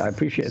mean it. I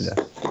appreciate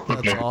that.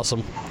 That's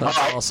awesome. That's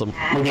awesome.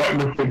 We got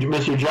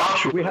Mr.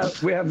 Joshua.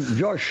 We have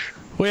Josh.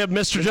 We have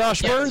Mr.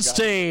 Josh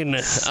Bernstein.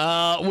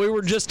 We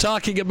were just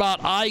talking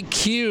about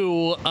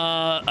IQ.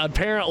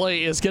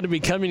 Apparently, is going to be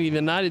coming to the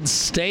United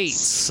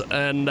States,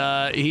 and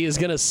he is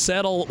going to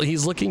settle.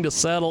 He's looking to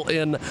settle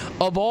in,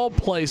 of all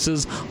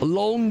places,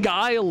 Long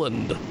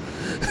Island.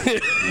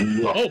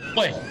 Oh,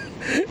 wait.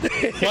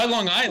 Why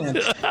Long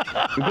Island?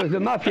 Because the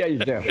mafia is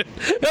there.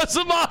 That's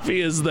the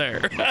mafia is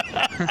there.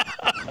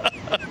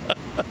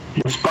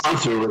 His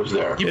sponsor lives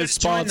there. You His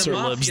better join the sponsor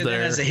mafia lives then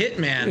there. as a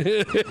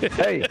hitman.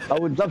 Hey, I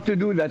would love to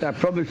do that, I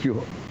promise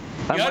you.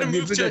 You got to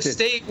move to a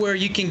state where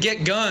you can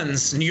get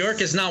guns. New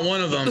York is not one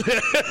of them.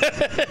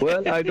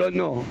 Well, I don't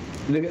know.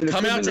 The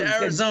Come out to criminals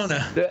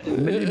Arizona.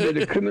 Believe me,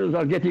 the criminals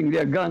are getting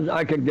their guns.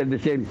 I can get the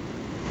same.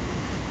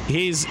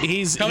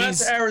 Come out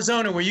to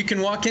Arizona where you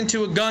can walk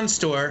into a gun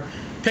store,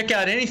 pick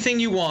out anything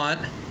you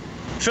want,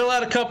 fill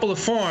out a couple of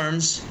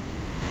forms,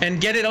 and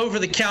get it over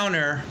the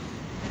counter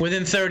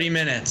within 30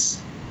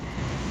 minutes.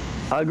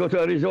 I'll go to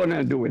Arizona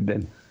and do it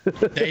then.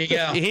 There you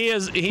go.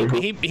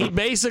 He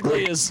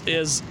basically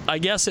is I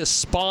guess his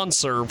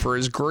sponsor for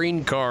his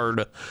green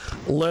card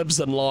lives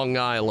in Long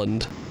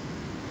Island.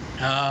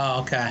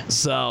 Oh, okay.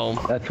 So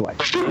that's why.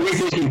 We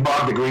think he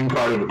bought the green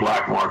card in the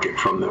black market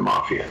from the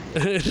mafia.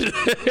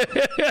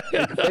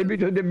 Maybe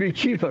it would be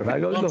cheaper. I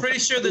don't know. I'm pretty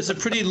sure there's a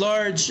pretty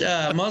large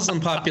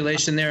Muslim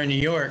population there in New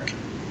York.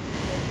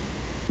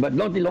 But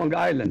not in Long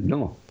Island,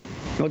 no.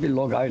 Not in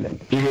Long Island.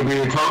 You're going to be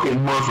a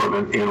token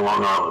Muslim in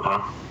Long Island,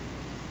 huh?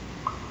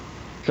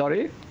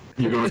 Sorry?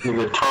 You're going to be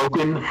the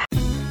token.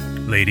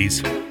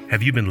 Ladies,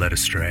 have you been led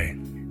astray?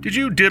 Did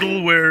you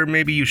diddle where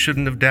maybe you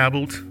shouldn't have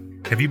dabbled?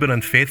 Have you been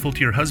unfaithful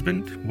to your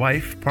husband,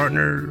 wife,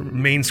 partner,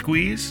 main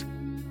squeeze?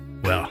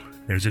 Well,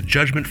 there's a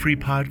judgment-free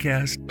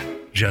podcast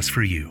just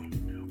for you.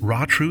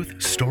 Raw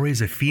Truth,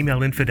 Stories of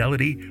Female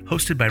Infidelity,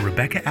 hosted by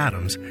Rebecca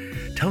Adams,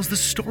 tells the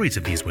stories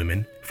of these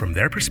women from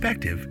their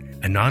perspective,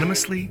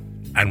 anonymously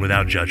and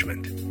without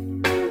judgment.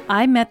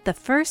 I met the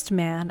first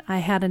man I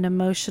had an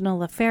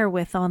emotional affair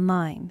with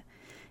online.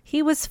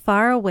 He was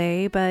far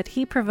away, but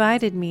he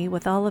provided me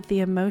with all of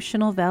the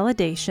emotional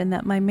validation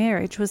that my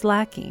marriage was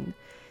lacking.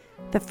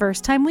 The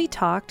first time we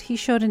talked, he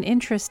showed an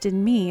interest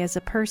in me as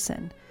a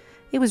person.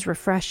 It was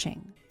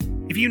refreshing.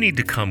 If you need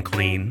to come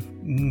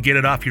clean, get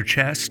it off your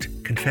chest,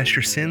 confess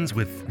your sins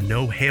with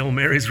no Hail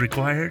Marys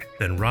required,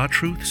 then Raw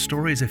Truth,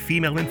 Stories of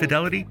Female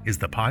Infidelity is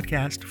the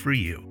podcast for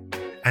you.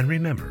 And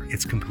remember,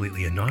 it's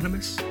completely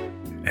anonymous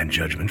and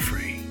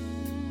judgment-free.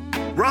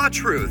 Raw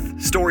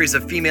Truth, Stories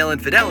of Female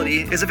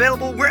Infidelity is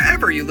available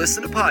wherever you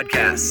listen to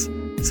podcasts.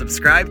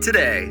 Subscribe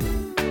today.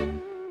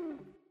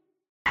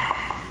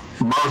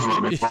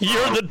 Muslim.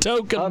 You're the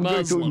token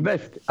Muslim.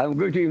 I'm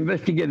going to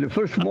investigate the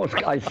first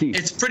mosque I see.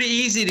 It's pretty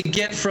easy to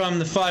get from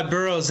the 5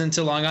 boroughs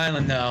into Long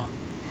Island, though.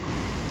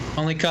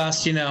 Only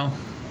costs,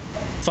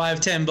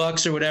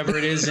 $5-10 or whatever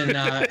it is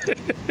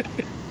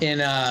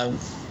in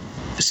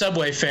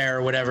subway fare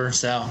or whatever.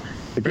 So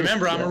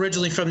remember, I'm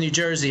originally from New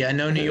Jersey. I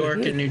know New York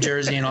and New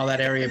Jersey and all that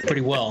area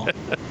pretty well.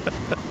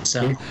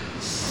 So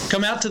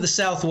come out to the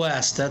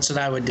Southwest. That's what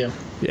I would do.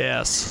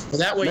 Yes. Well,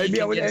 that way Maybe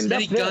you can get as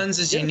many guns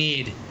as you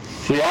need.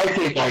 See, I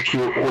think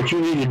actually what you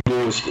need to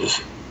do is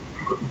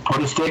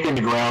put a stake in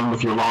the ground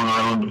with your Long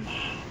Island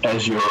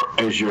as your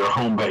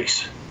home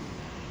base,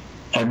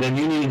 and then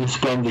you need to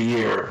spend a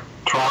year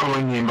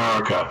traveling the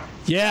America.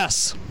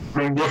 Yes.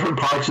 In different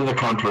parts of the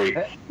country.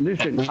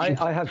 Listen,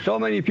 I have so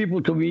many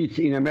people to meet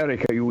in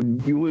America. You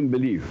wouldn't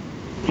believe.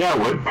 Yeah, I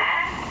would.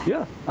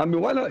 Yeah, I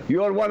mean,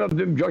 you are one of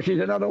them. Josh is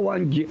another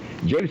one.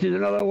 James is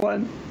another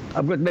one.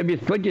 I've got maybe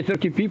 20,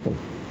 30 people.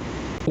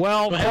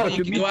 Well,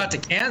 you can go out to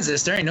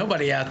Kansas. There ain't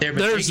nobody out there but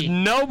there's Jiggy.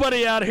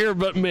 Nobody out here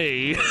but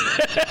me.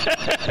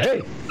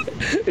 Hey,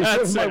 it's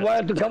worth my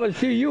while to come and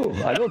see you.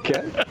 I don't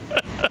care.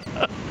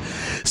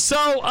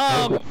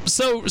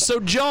 So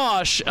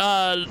Josh,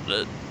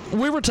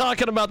 we were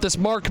talking about this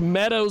Mark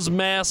Meadows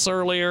mess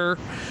earlier.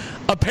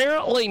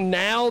 Apparently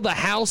now the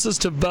House is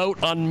to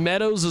vote on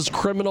Meadows'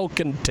 criminal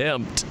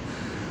contempt.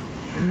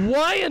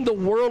 Why in the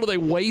world are they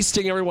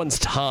wasting everyone's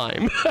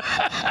time?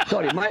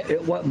 Sorry,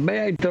 may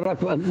I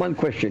interrupt one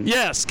question?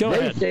 Yes, go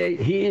ahead. They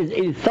say he is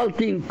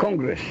insulting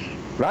Congress,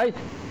 right?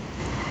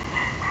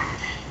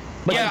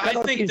 But yeah, I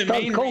think the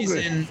main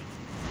reason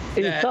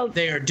that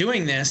they are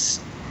doing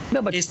this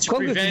is to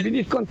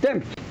prevent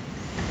contempt.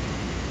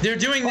 They're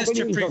doing this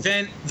to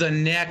prevent the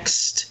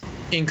next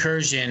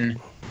incursion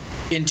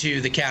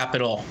into the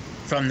Capitol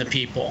from the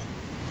people.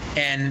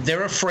 And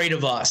they're afraid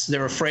of us.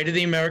 They're afraid of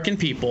the American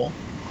people.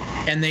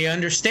 And they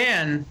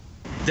understand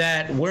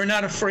that we're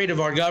not afraid of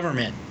our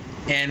government.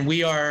 And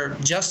we are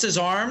just as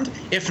armed,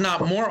 if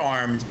not more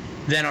armed,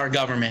 than our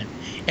government.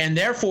 And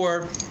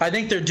therefore, I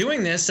think they're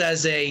doing this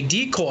as a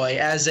decoy,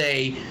 as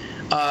a,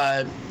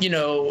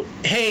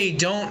 hey,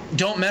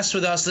 don't mess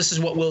with us. This is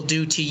what we'll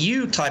do to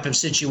you type of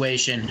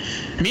situation.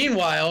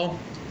 Meanwhile,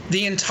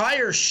 the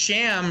entire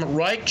sham,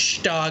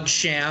 Reichstag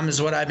sham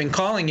is what I've been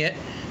calling it,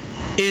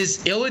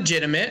 is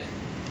illegitimate.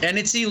 And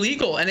it's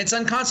illegal, and it's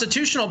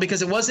unconstitutional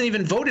because it wasn't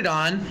even voted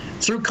on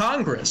through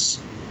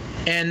Congress.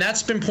 And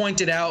that's been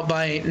pointed out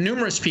by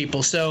numerous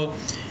people. So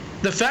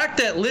The fact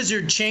that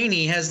Lizard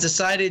Cheney has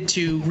decided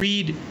to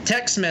read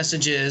text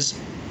messages,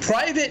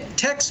 private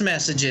text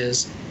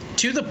messages,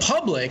 to the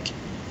public,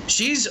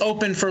 she's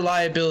open for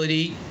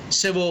liability,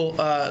 civil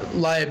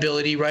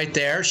liability right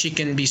there. She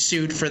can be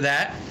sued for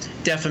that.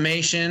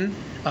 Defamation,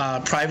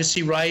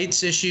 privacy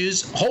rights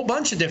issues, a whole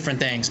bunch of different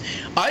things.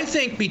 I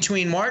think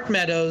between Mark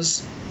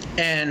Meadows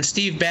and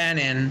Steve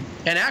Bannon,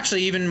 and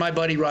actually even my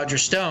buddy Roger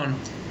Stone,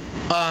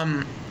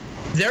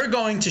 they're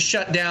going to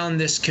shut down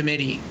this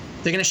committee.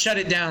 They're going to shut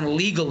it down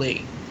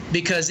legally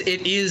because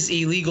it is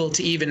illegal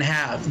to even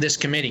have this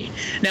committee.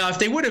 Now, if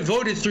they would have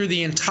voted through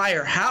the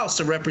entire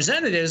House of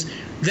Representatives,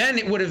 then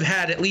it would have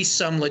had at least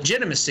some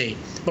legitimacy.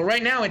 But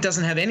right now, it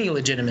doesn't have any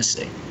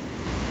legitimacy.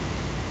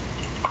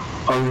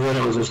 Other than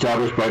it was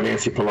established by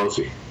Nancy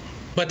Pelosi.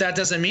 But that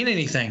doesn't mean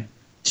anything.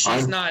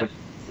 She's not.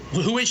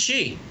 Who is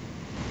she?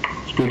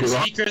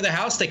 Speaker of the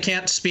House that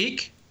can't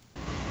speak?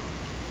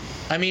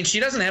 I mean, she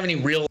doesn't have any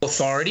real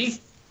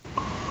authority.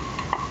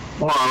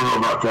 Well, I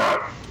don't know about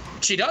that.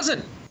 She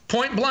doesn't.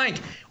 Point blank.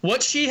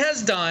 What she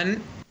has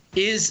done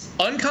is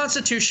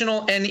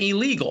unconstitutional and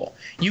illegal.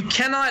 You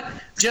cannot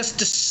just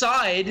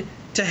decide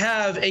to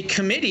have a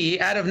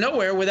committee out of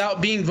nowhere without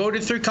being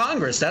voted through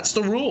Congress. That's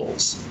the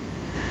rules.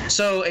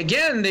 So,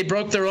 again, they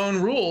broke their own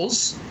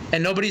rules,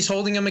 and nobody's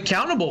holding them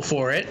accountable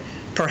for it.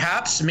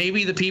 Perhaps,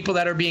 maybe the people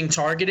that are being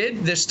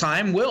targeted this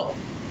time will.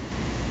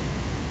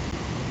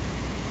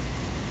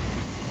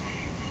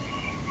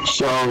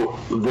 So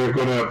they're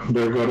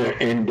gonna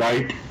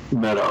indict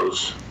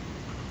Meadows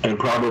and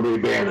probably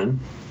Bannon,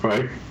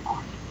 right,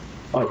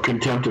 of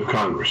contempt of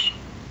Congress.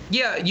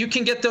 Yeah, you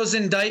can get those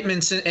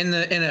indictments in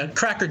a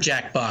Cracker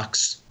Jack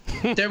box.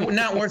 They're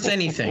not worth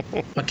anything.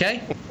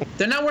 Okay,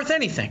 they're not worth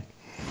anything.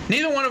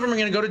 Neither one of them are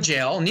going to go to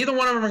jail. Neither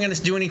one of them are going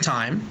to do any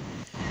time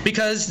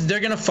because they're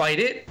going to fight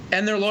it,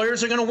 and their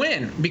lawyers are going to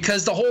win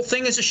because the whole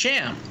thing is a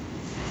sham,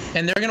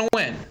 and they're going to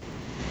win.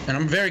 And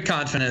I'm very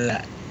confident of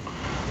that.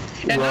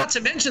 And not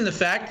to mention the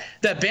fact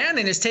that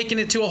Bannon is taking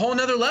it to a whole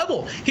nother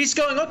level. He's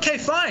going, okay,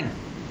 fine.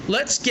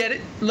 Let's get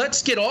it.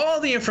 Let's get all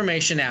the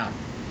information out.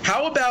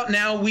 How about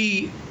now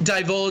we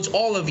divulge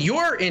all of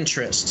your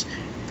interests?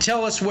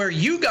 Tell us where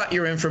you got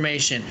your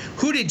information.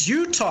 Who did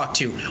you talk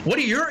to? What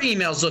do your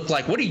emails look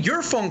like? What do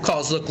your phone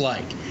calls look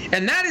like?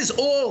 And that is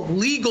all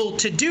legal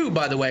to do,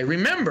 by the way.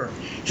 Remember,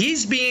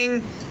 he's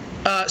being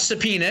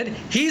subpoenaed.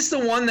 He's the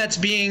one that's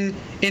being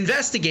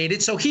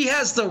investigated, so he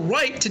has the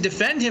right to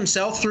defend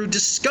himself through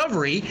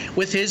discovery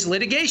with his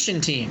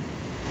litigation team.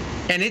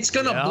 And it's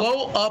going to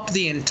blow up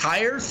the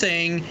entire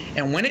thing,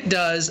 and when it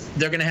does,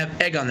 they're going to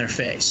have egg on their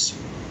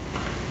face.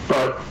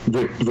 But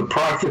the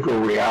practical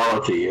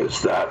reality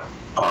is that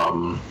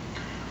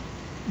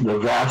the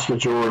vast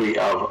majority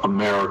of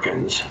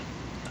Americans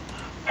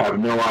have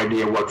no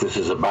idea what this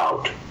is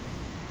about.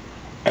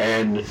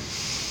 And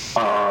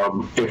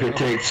if it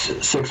takes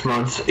 6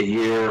 months, a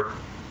year,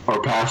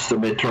 or past the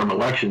midterm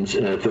elections,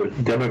 and if the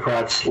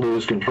Democrats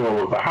lose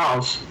control of the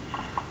House,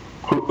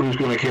 who's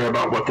going to care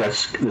about what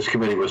this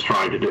committee was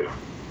trying to do?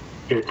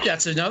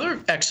 That's another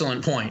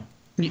excellent point.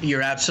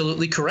 You're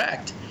absolutely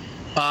correct.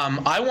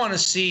 I want to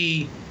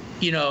see,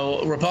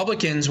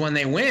 Republicans, when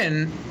they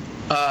win,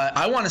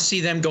 I want to see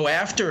them go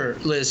after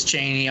Liz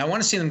Cheney. I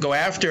want to see them go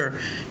after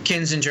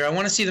Kinzinger. I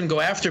want to see them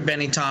go after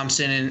Benny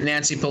Thompson and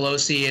Nancy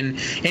Pelosi and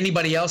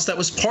anybody else that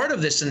was part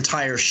of this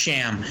entire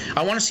sham.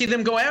 I want to see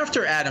them go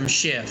after Adam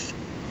Schiff.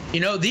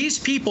 These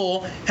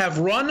people have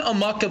run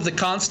amok of the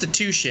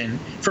Constitution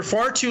for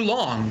far too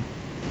long,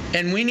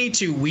 and we need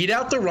to weed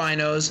out the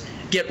rhinos,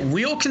 get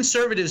real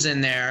conservatives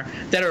in there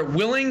that are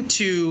willing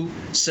to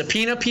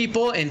subpoena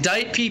people,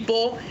 indict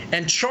people,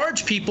 and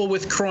charge people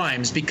with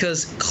crimes,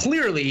 because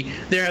clearly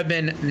there have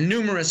been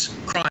numerous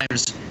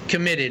crimes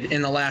committed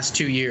in the last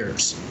 2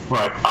 years.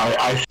 Right.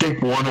 I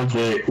think one of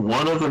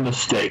the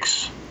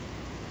mistakes,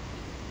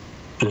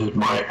 this is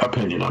my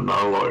opinion, I'm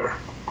not a lawyer,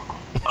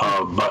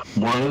 but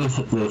one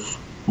of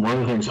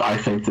the things I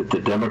think that the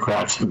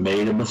Democrats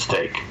made a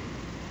mistake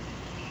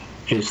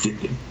is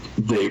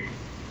they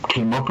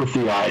came up with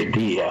the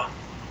idea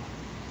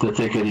that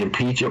they could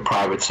impeach a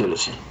private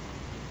citizen.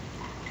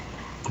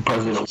 The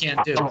president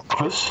can't do.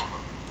 Office,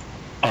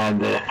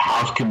 and the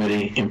House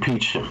committee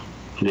impeached him.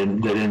 They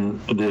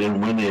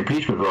didn't win the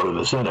impeachment vote in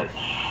the Senate,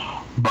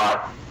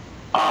 but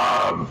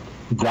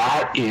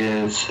that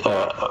is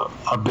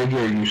a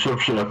bigger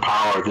usurpation of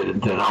power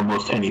than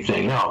almost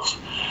anything else.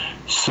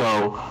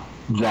 So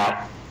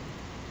that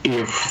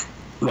if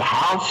the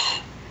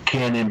House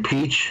can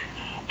impeach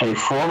a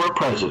former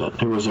president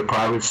who was a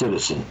private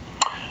citizen,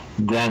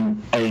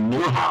 then a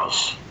new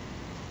House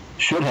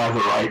should have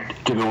the right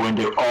to go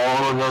into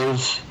all of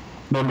those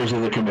members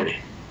of the committee.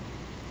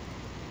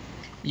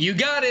 You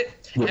got it.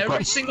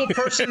 Every single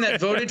person that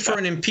voted for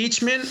an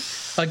impeachment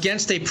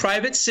against a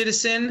private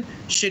citizen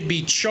should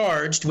be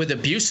charged with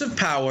abuse of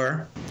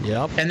power,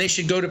 and they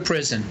should go to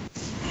prison.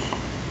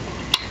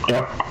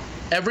 Yep.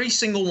 Every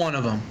single one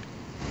of them.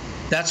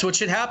 That's what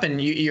should happen.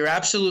 You're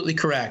absolutely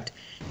correct.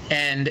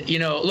 And,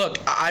 look,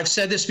 I've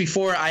said this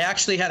before. I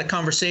actually had a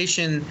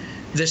conversation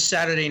this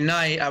Saturday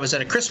night. I was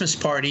at a Christmas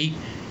party,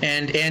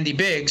 and Andy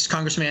Biggs,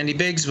 Congressman Andy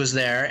Biggs, was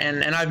there.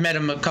 And I've met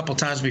him a couple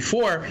times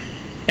before.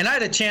 And I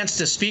had a chance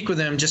to speak with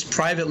him just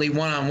privately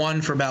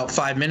one-on-one for about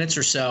 5 minutes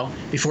or so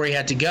before he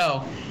had to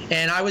go.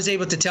 And I was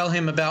able to tell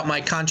him about my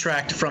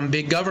contract from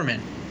big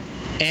government.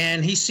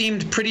 And he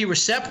seemed pretty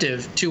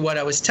receptive to what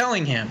I was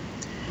telling him.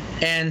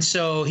 And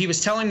so he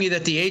was telling me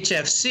that the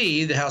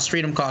HFC, the House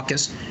Freedom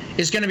Caucus,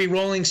 is going to be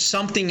rolling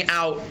something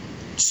out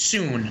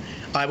soon.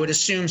 I would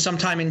assume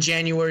sometime in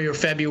January or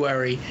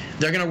February,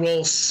 they're going to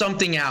roll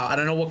something out. I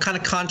don't know what kind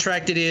of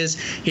contract it is.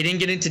 He didn't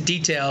get into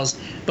details,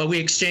 but we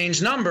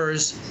exchanged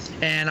numbers.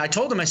 And I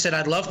told him, I said,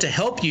 I'd love to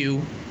help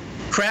you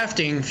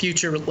crafting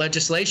future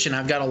legislation.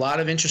 I've got a lot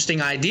of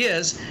interesting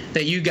ideas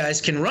that you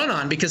guys can run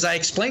on, because I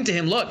explained to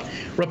him, look,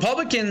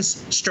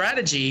 Republicans'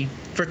 strategy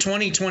for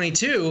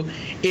 2022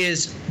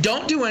 is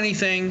don't do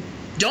anything,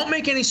 don't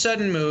make any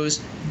sudden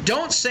moves,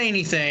 don't say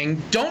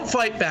anything, don't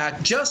fight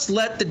back, just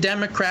let the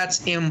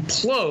Democrats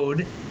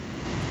implode,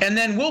 and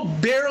then we'll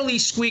barely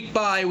squeak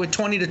by with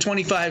 20 to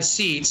 25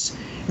 seats.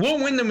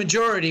 We'll win the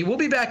majority. We'll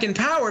be back in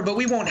power, but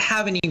we won't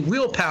have any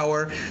real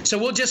power. So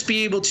we'll just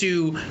be able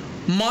to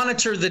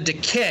monitor the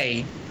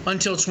decay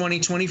until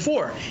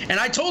 2024. And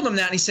I told him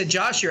that, and he said,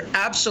 Josh, you're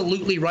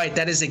absolutely right.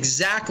 That is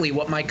exactly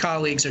what my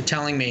colleagues are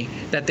telling me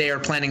that they are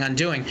planning on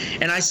doing.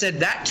 And I said,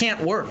 that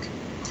can't work.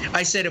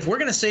 I said, if we're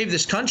going to save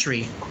this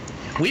country,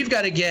 we've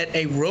got to get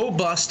a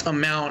robust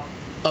amount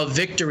of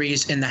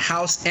victories in the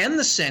House and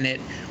the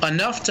Senate,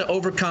 enough to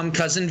overcome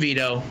cousin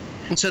veto,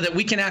 so that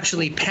we can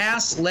actually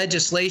pass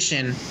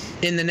legislation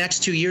in the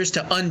next 2 years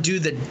to undo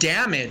the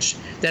damage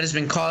that has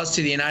been caused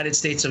to the United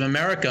States of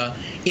America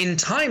in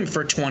time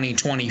for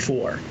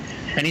 2024.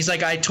 And he's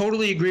like, I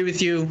totally agree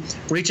with you.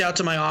 Reach out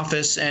to my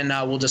office and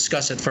we'll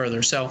discuss it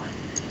further. So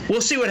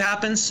we'll see what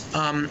happens.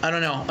 I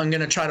don't know. I'm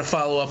going to try to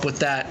follow up with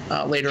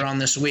that later on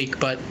this week.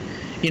 But,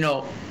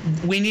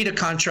 we need a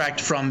contract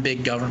from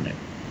big government.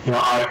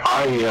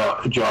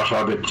 Josh,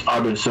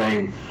 I've been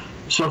saying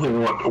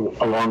something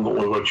along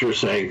with what you're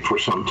saying for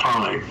some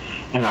time,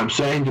 and I'm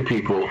saying to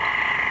people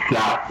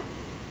that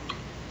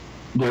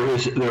there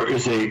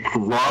is a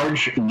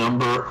large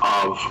number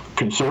of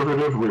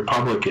conservative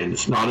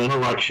Republicans, not in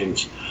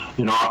elections,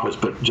 in office,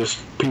 but just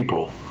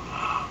people,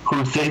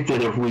 who think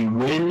that if we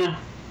win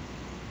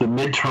the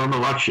midterm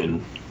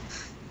election,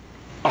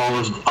 all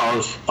is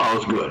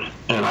good.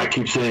 And I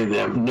keep saying to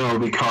them, no,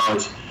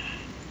 because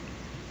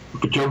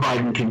Joe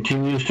Biden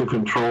continues to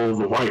control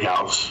the White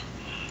House.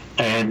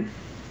 And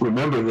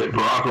remember that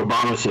Barack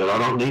Obama said, I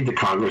don't need the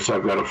Congress.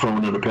 I've got a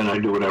phone and a pen. I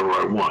do whatever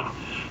I want.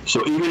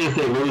 So even if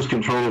they lose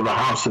control of the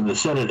House and the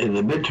Senate in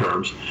the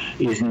midterms,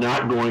 is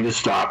not going to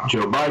stop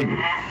Joe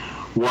Biden.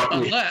 What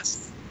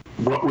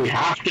we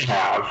have to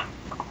have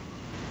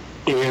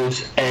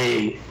is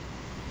a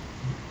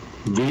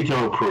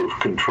veto-proof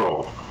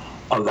control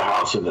of the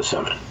House and the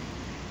Senate,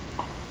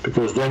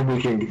 because then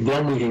we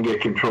can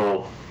get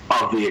control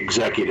of the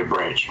executive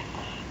branch,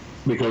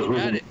 because we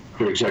can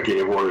do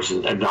executive orders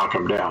and knock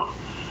them down.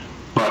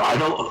 But I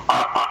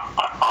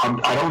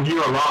don't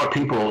hear a lot of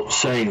people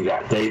saying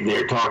that.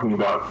 They're talking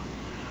about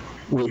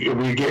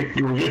we get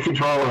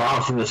control of the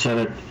House and the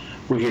Senate,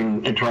 we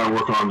can try to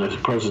work on the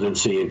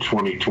presidency in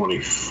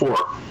 2024.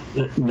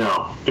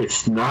 No,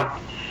 it's not.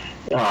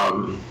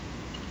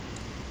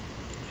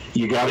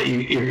 If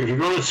you're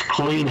going to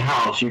clean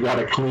house, you got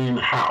to clean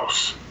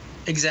house.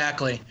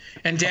 Exactly.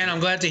 And Dan, I'm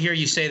glad to hear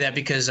you say that,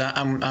 because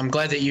I'm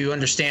glad that you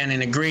understand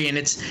and agree. And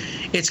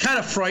it's kind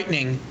of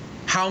frightening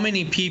how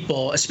many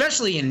people,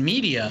 especially in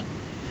media,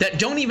 that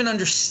don't even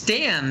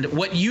understand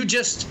what you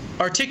just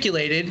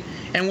articulated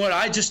and what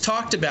I just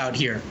talked about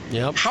here.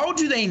 Yep. How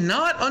do they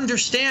not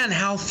understand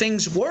how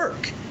things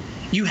work?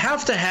 You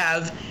have to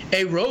have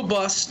a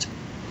robust,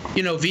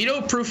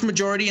 veto-proof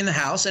majority in the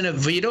House and a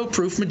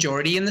veto-proof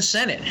majority in the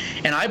Senate.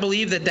 And I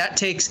believe that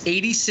takes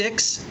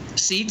 86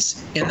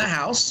 seats in the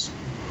House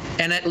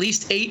and at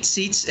least 8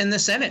 seats in the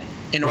Senate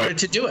in order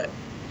to do it.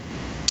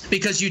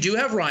 Because you do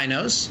have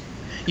rhinos,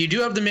 you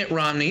do have the Mitt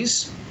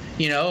Romneys,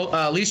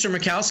 Lisa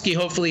Murkowski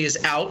hopefully is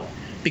out,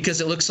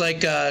 because it looks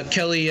like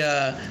Kelly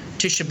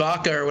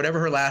Tishabaka, or whatever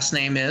her last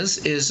name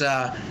is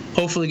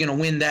hopefully going to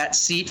win that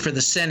seat for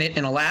the Senate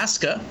in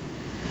Alaska.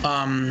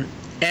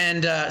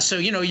 So,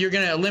 you're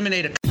going to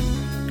eliminate a...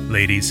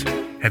 Ladies,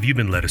 have you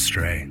been led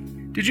astray?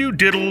 Did you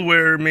diddle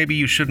where maybe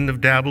you shouldn't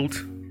have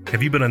dabbled?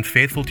 Have you been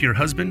unfaithful to your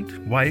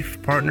husband,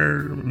 wife,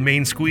 partner,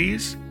 main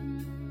squeeze?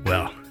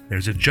 Well,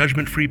 there's a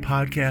judgment-free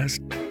podcast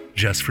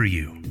just for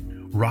you.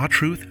 Raw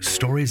Truth,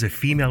 Stories of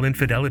Female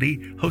Infidelity,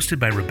 hosted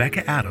by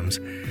Rebecca Adams,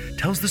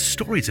 tells the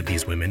stories of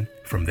these women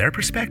from their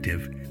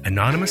perspective,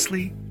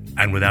 anonymously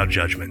and without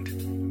judgment.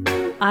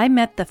 I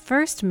met the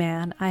first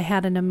man I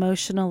had an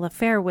emotional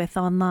affair with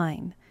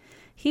online.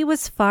 He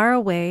was far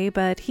away,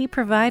 but he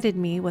provided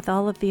me with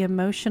all of the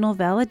emotional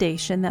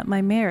validation that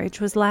my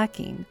marriage was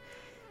lacking.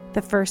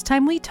 The first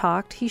time we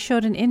talked, he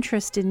showed an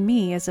interest in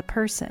me as a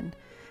person.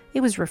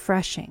 It was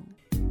refreshing.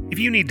 If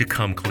you need to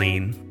come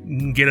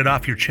clean, get it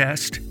off your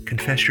chest,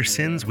 confess your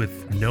sins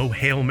with no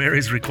Hail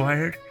Marys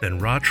required, then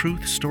Raw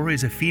Truth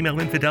Stories of Female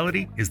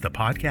Infidelity is the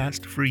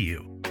podcast for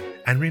you.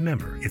 And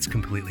remember, it's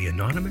completely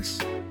anonymous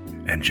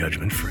and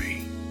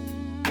judgment-free.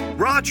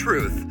 Raw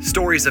Truth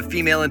Stories of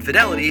Female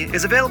Infidelity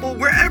is available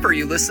wherever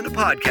you listen to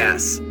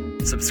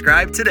podcasts.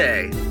 Subscribe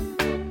today.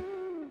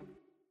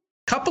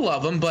 Couple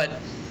of them, but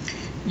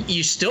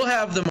you still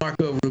have the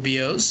Marco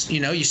Rubios,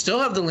 you still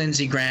have the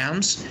Lindsey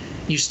Grahams,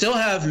 you still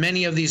have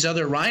many of these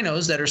other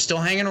rhinos that are still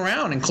hanging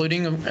around,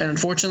 including,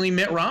 unfortunately,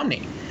 Mitt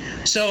Romney.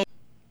 So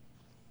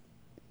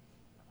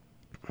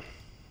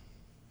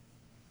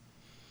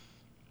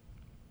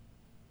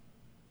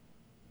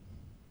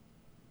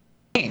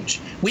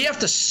we have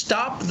to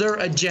stop their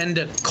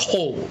agenda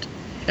cold.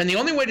 And the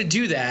only way to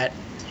do that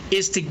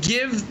is to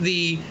give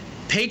the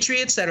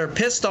patriots that are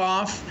pissed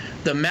off,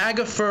 the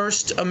MAGA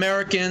first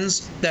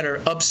Americans that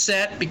are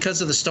upset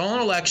because of the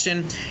stolen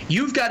election,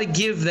 you've got to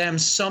give them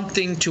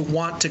something to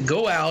want to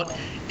go out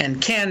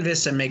and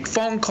canvass and make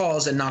phone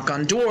calls and knock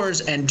on doors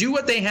and do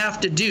what they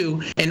have to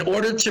do in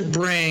order to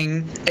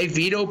bring a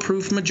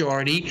veto-proof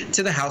majority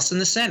to the House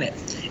and the Senate.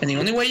 And the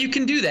only way you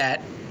can do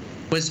that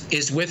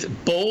is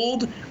with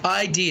bold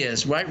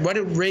ideas, right? What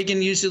did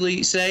Reagan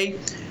usually say?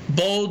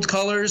 Bold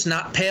colors,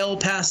 not pale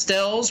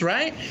pastels,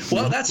 right?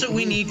 Well, that's what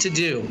we need to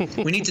do.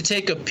 We need to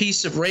take a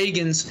piece of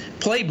Reagan's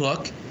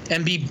playbook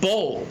and be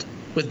bold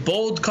with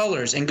bold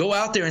colors and go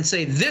out there and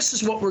say, this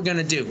is what we're going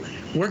to do.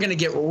 We're going to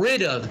get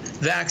rid of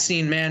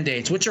vaccine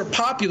mandates, which are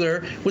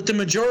popular with the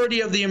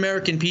majority of the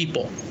American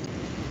people.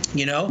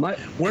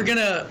 We're going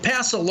to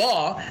pass a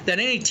law that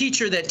any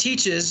teacher that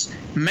teaches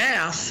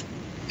math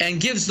and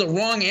gives the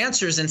wrong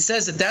answers and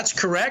says that that's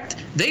correct,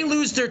 they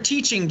lose their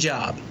teaching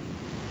job.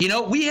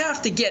 We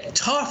have to get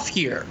tough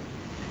here.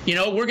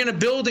 We're going to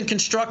build and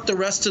construct the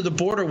rest of the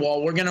border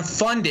wall. We're going to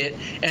fund it,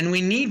 and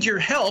we need your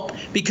help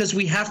because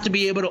we have to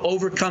be able to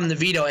overcome the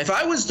veto. If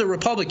I was the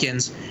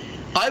Republicans,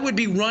 I would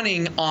be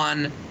running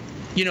on,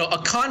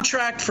 a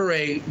contract for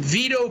a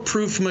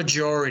veto-proof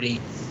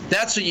majority.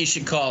 That's what you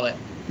should call it.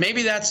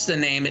 Maybe that's the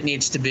name it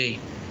needs to be,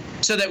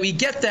 so that we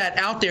get that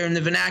out there in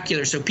the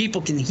vernacular so people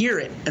can hear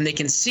it and they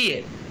can see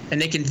it and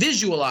they can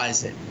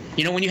visualize it.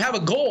 When you have a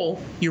goal,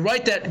 you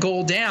write that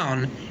goal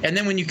down, and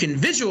then when you can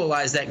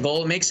visualize that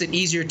goal, it makes it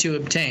easier to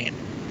obtain.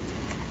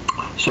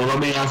 So let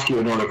me ask you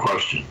another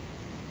question.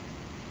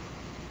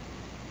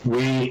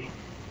 We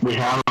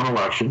have an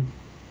election.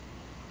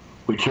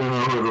 We turn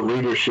over the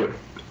leadership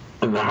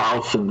in the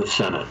House and the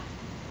Senate.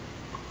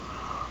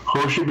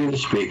 Who should be the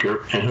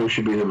Speaker and who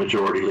should be the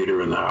majority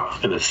leader in the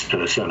House and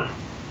the Senate?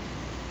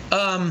 Wait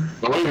a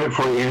minute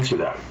before you answer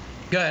that.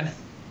 Go ahead.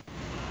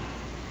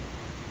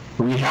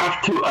 We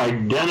have to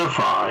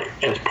identify,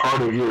 as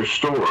part of your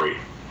story,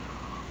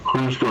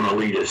 who's going to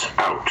lead us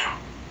out.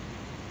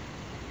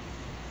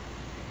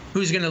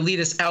 Who's going to lead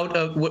us out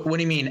of, what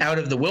do you mean, out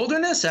of the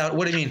wilderness?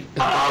 What do you mean?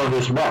 Out of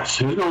this mess.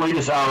 Who's going to lead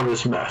us out of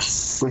this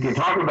mess? We can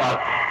talk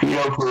about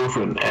veto-proof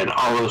and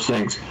all those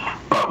things,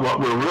 but what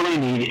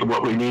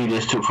we need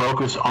is to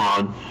focus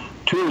on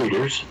two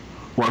leaders,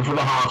 one for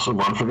the House and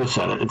one for the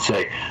Senate, and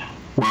say,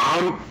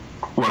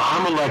 when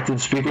I'm elected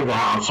Speaker of the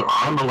House or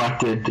I'm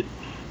elected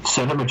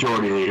Senate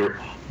Majority Leader,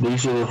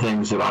 these are the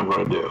things that I'm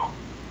going to do.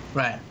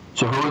 Right.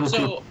 So who are the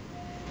two?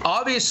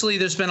 Obviously,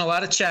 there's been a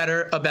lot of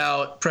chatter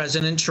about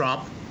President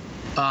Trump.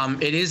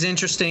 It is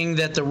interesting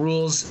that the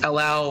rules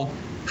allow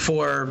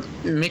for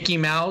Mickey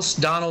Mouse,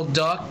 Donald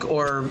Duck,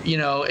 or,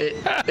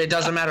 it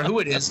doesn't matter who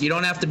it is. You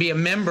don't have to be a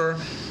member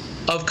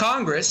of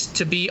Congress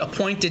to be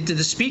appointed to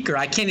the speaker.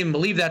 I can't even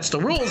believe that's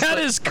the rules. That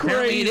is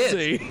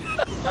crazy.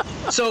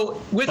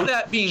 So with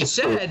that being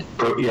said,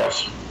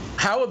 yes.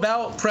 How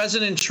about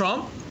President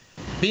Trump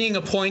being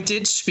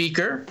appointed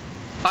speaker?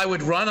 I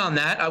would run on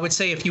that. I would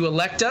say, if you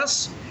elect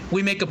us,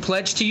 we make a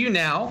pledge to you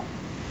now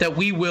that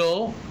we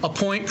will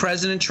appoint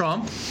President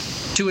Trump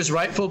to his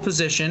rightful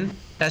position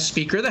as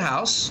Speaker of the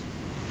House.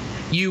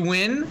 You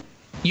win.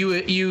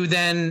 You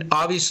then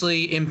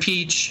obviously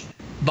impeach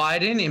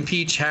Biden,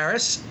 impeach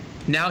Harris.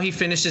 Now he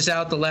finishes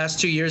out the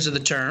last 2 years of the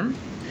term.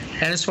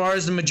 And as far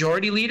as the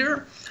majority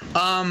leader,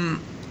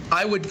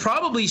 I would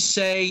probably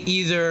say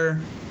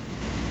either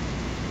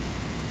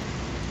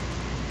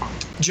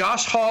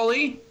Josh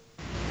Hawley,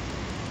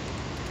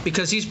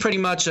 because he's pretty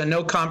much a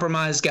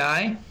no-compromise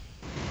guy,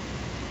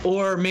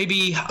 or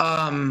maybe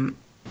Ted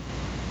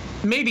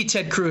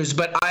Cruz,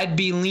 but I'd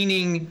be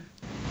leaning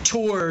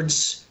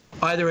towards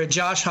either a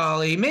Josh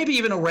Hawley, maybe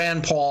even a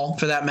Rand Paul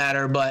for that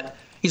matter, but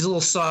he's a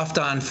little soft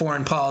on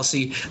foreign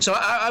policy. So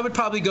I would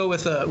probably go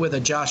with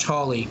a Josh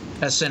Hawley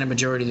as Senate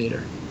Majority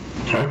Leader.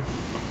 Okay.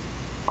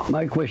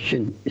 My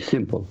question is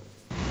simple.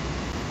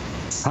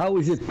 How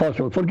is it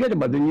possible? Forget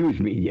about the news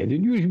media. The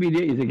news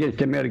media is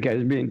against America,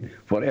 has been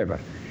forever.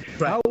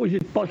 Right. How is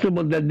it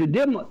possible that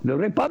the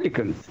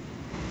Republicans,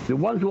 the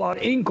ones who are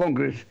in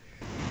Congress,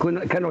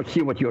 cannot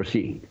see what you're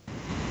seeing?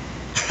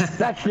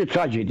 That's the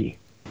tragedy.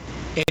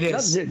 It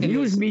is. The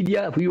news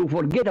media, if you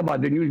forget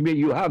about the news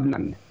media, you have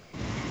none.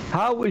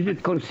 How is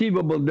it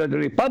conceivable that the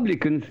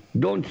Republicans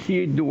don't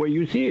see it the way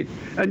you see it?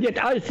 And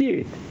yet I see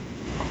it.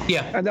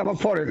 Yeah. And I'm a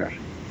foreigner.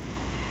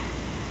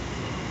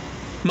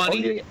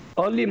 Money.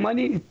 Only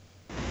money?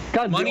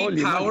 Can't Money, be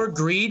only power, money.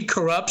 greed,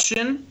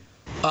 corruption.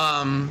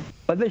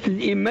 But this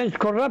is immense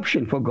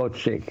corruption, for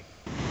God's sake.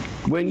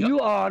 When you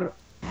are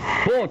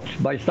bought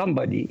by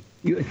somebody,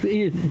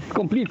 it's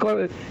complete.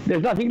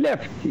 There's nothing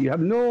left. You have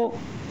no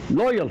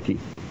loyalty.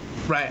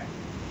 Right.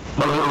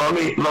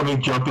 Let me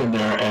jump in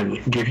there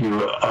and give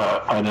you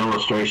an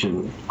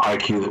illustration,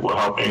 IQ, that will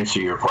help answer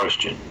your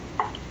question.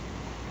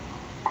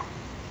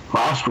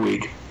 Last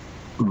week,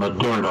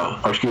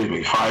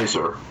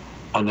 Pfizer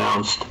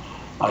announced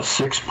a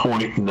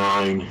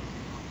 $6.9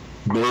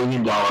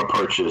 billion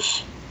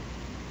purchase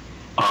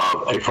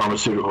of a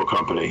pharmaceutical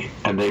company,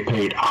 and they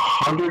paid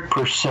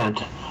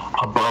 100%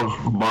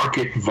 above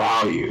market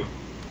value.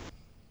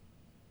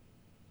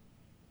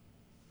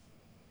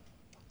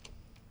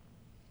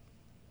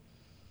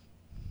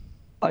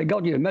 I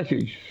got your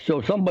message.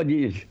 So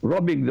somebody is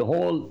robbing the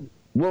whole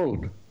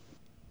world,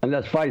 and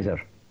that's Pfizer.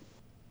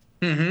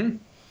 Mm-hmm.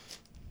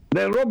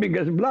 They're robbing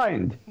us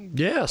blind.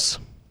 Yes.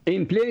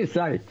 In plain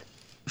sight.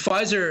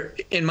 Pfizer,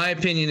 in my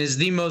opinion, is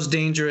the most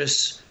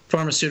dangerous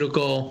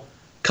pharmaceutical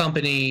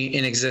company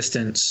in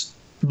existence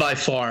by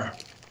far.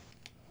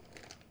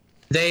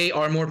 They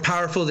are more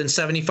powerful than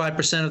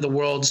 75% of the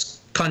world's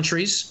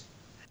countries.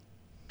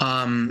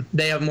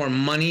 They have more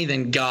money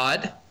than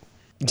God.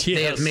 Yes.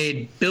 They have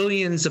made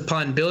billions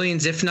upon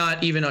billions, if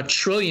not even $1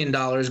 trillion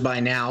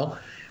by now,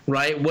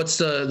 right? What's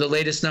the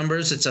latest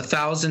numbers? It's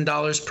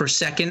 $1,000 per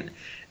second,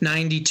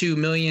 $92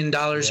 million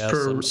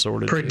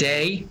per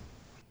day.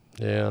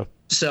 Yeah.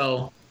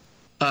 So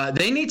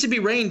they need to be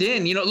reined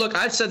in. You know, look,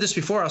 I've said this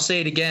before. I'll say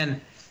it again.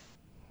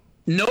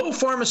 No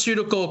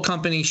pharmaceutical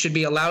company should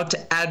be allowed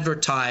to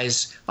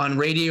advertise on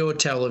radio or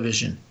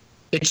television.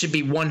 It should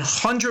be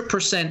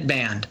 100%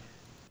 banned.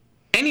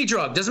 Any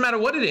drug, doesn't matter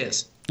what it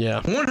is.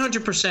 Yeah.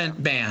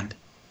 100% banned.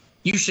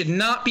 You should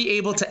not be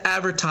able to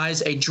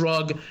advertise a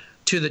drug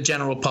to the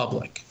general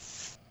public.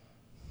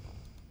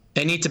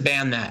 They need to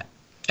ban that.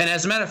 And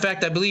as a matter of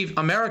fact, I believe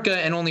America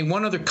and only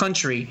one other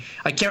country,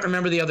 I can't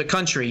remember the other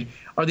country,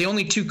 are the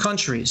only two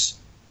countries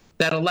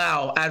that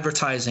allow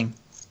advertising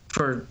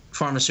for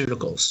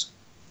pharmaceuticals.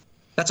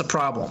 That's a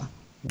problem.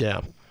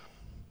 Yeah.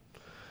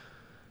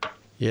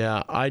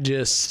 Yeah,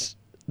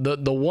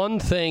 the one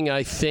thing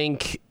I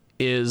think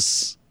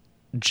is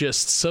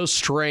just so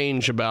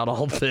strange about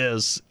all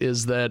this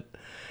is that,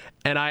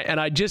 and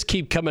I just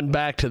keep coming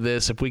back to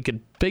this, if we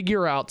could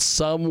figure out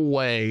some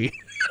way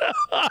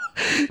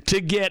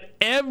to get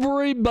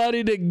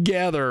everybody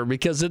together,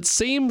 because it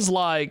seems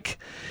like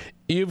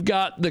you've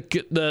got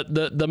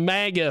the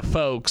MAGA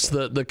folks,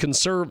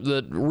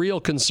 the real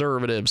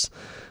conservatives.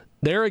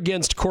 They're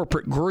against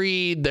corporate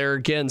greed. They're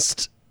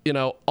against,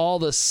 all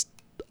this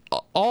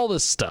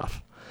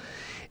stuff.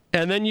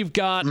 And then you've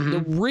got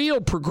the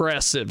real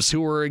progressives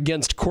who are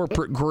against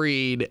corporate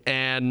greed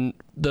and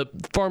the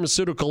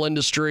pharmaceutical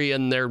industry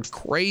and their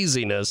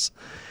craziness.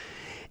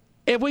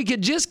 If we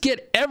could just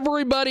get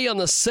everybody on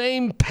the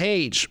same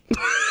page,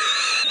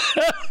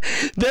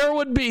 there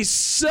would be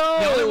so...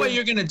 The only way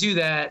you're going to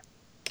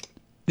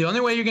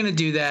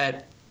do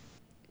that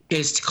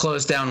is to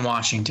close down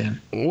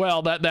Washington.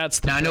 Well,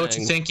 that's the Now, I know what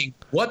you're thinking.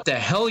 What the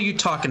hell are you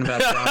talking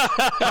about, Josh?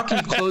 How can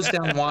you close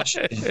down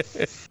Washington?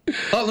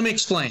 Well, let me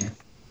explain.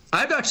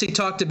 I've actually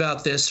talked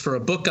about this for a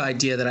book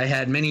idea that I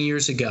had many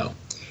years ago.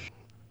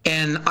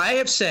 And I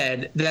have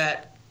said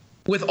that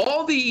with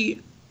all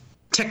the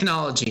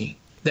technology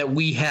that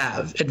we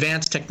have,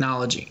 advanced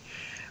technology,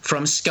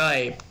 from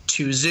Skype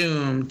to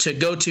Zoom to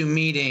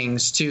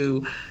GoToMeetings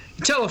to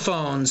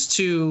telephones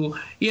to,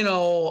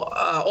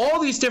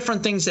 all these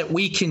different things that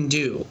we can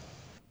do,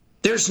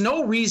 there's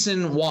no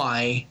reason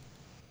why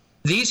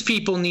these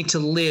people need to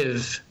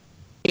live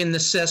in the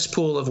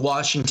cesspool of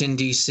Washington,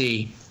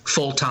 D.C.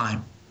 full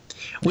time.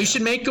 We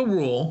should make a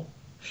rule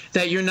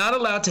that you're not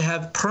allowed to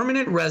have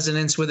permanent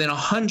residence within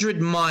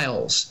 100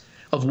 miles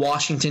of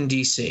Washington,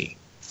 D.C.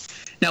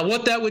 Now,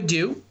 what that would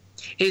do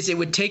is it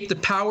would take the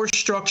power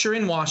structure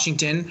in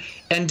Washington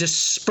and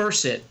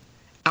disperse it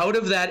out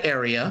of that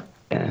area,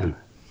 and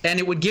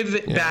it would give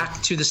it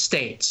back to the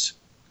states.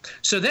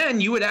 So then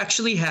you would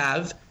actually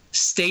have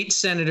state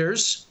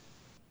senators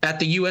at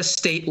the U.S.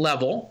 state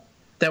level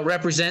that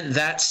represent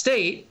that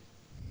state,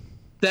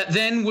 that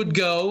then would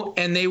go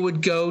and they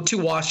would go to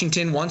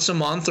Washington once a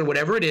month or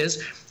whatever it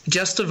is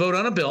just to vote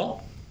on a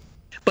bill.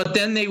 But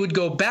then they would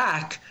go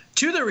back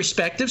to their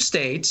respective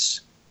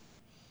states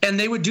and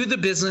they would do the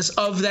business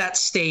of that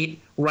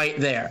state right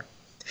there.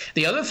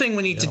 The other thing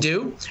we need to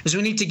do is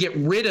we need to get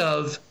rid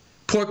of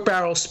pork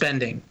barrel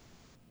spending.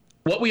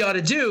 What we ought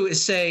to do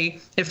is say,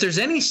 if there's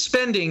any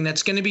spending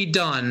that's going to be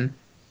done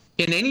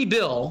in any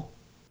bill,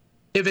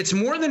 if it's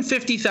more than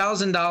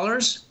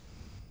 $50,000,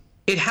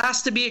 it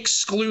has to be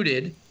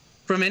excluded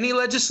from any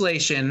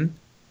legislation,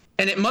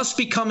 and it must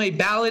become a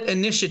ballot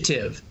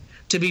initiative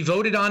to be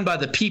voted on by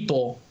the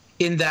people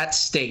in that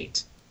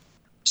state.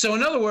 So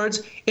in other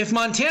words, if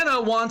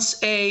Montana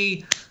wants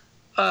a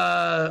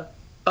a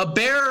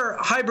bear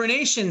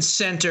hibernation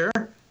center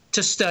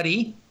to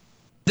study,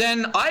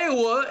 then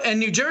Iowa and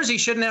New Jersey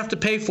shouldn't have to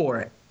pay for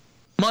it.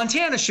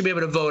 Montana should be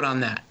able to vote on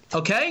that,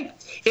 okay?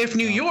 If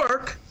New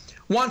York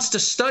wants to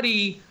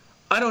study,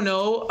 I don't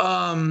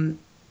know,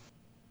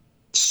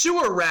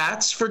 sewer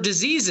rats for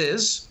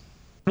diseases,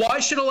 why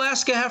should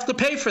Alaska have to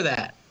pay for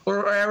that?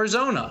 Or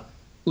Arizona?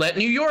 Let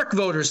New York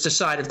voters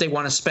decide if they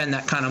want to spend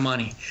that kind of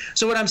money.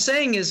 So what I'm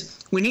saying is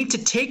we need to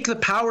take the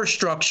power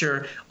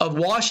structure of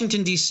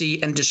Washington,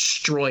 D.C. and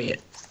destroy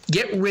it.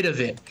 Get rid of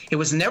it. It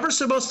was never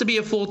supposed to be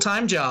a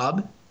full-time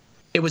job.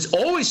 It was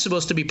always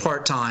supposed to be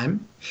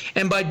part-time.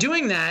 And by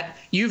doing that,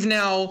 you've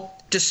now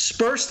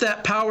dispersed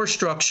that power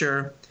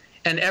structure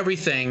and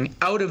everything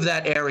out of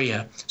that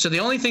area. So the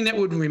only thing that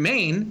would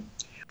remain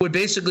would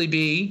basically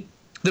be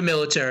the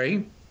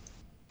military,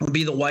 would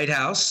be the White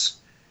House,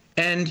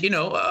 and,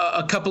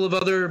 a couple of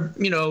other,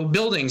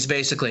 buildings,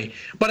 basically.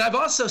 But I've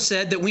also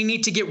said that we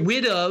need to get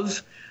rid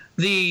of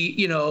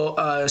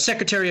the,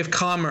 Secretary of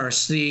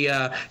Commerce,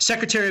 the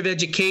Secretary of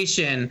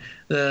Education,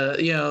 the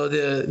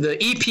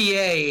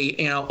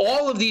EPA,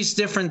 all of these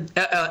different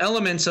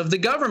elements of the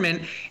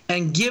government,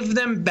 and give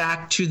them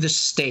back to the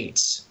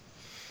states.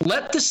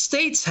 Let the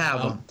states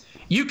have them.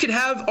 You could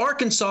have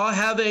Arkansas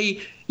have a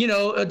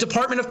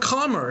Department of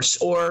Commerce,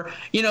 or,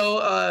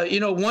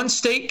 one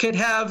state could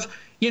have,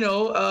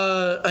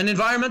 an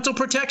environmental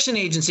protection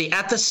agency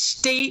at the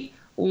state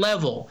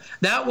level.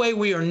 That way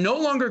we are no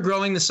longer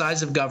growing the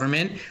size of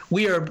government.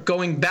 We are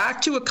going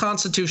back to a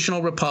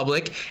constitutional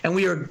republic, and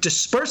we are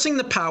dispersing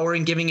the power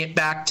and giving it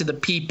back to the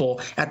people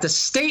at the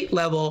state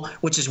level,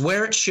 which is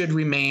where it should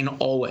remain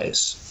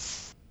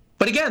always.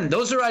 But again,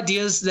 those are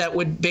ideas that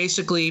would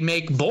basically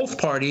make both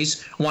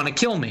parties want to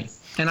kill me.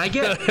 And I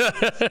get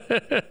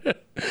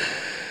it.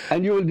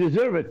 And you will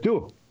deserve it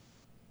too.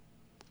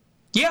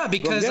 Yeah,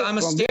 because I'm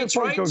a states'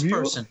 rights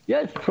person.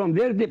 Yes, from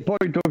their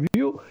point of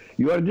view,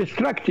 you are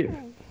destructive.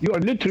 You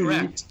are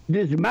literally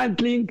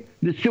dismantling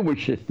the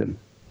sewage system.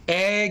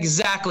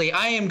 Exactly.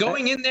 I am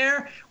going in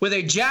there with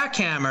a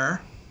jackhammer,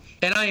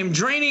 and I am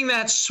draining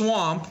that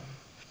swamp,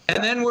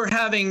 and then we're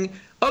having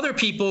other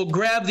people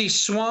grab these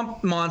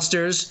swamp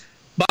monsters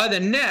by the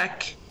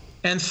neck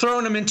and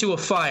throwing them into a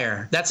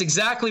fire. That's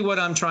exactly what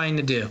I'm trying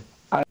to do.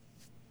 I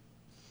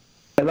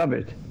love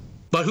it.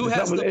 But who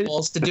has the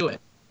balls to do it?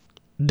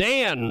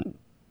 Dan,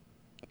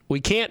 we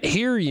can't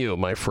hear you,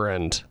 my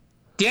friend.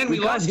 Dan, we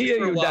lost you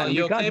for a while. Dan.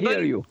 You okay, buddy?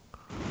 Hear you.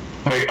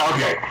 Hey,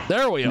 okay.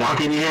 There we are. Now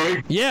can you hear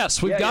me?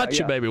 Yes, we've got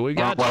you, baby. We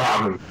got What you.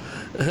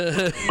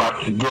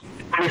 happened?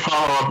 Let me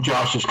follow up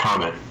Josh's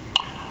comment.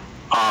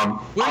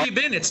 Where have you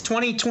been? It's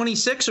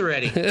 2026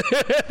 already.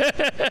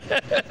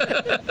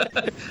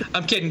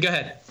 I'm kidding. Go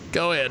ahead.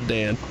 Go ahead,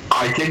 Dan.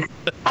 I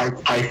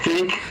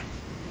think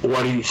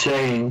what he's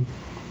saying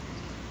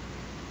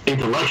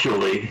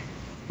intellectually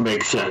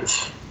makes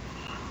sense.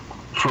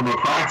 From a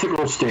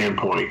practical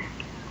standpoint,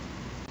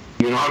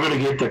 you're not going to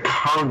get the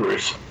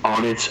Congress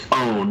on its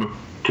own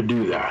to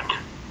do that.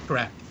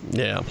 Correct.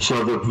 Yeah.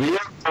 So the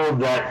vehicle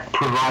that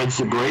provides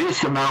the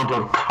greatest amount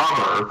of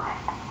cover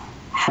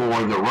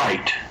for the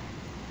right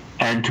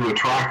and to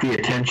attract the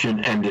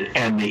attention and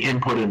the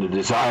input and the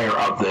desire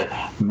of the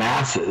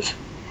masses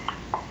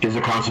is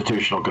a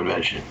constitutional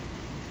convention.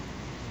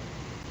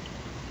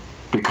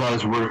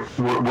 Because we're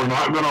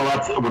not going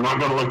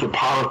to let the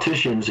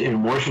politicians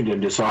in Washington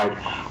decide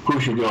who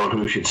should go and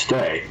who should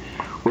stay.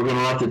 We're going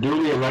to let the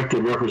duly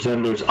elected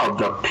representatives of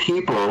the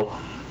people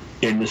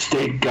in the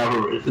state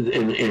government,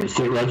 in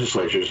state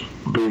legislatures,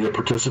 be the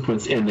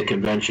participants in the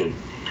convention,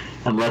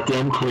 and let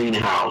them clean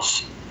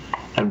house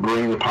and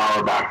bring the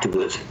power back to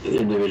the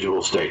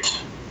individual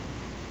states.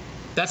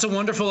 That's a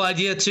wonderful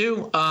idea,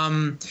 too.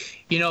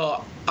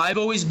 I've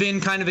always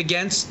been kind of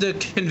against the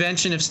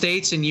Convention of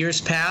States in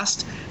years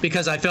past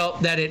because I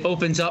felt that it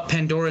opens up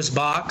Pandora's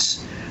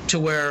box to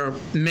where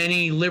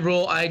many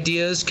liberal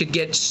ideas could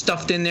get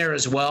stuffed in there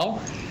as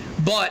well.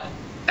 But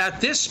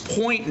at this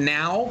point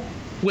now,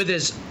 with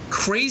as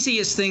crazy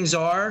as things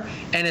are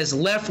and as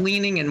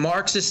left-leaning and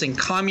Marxist and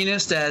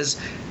communist as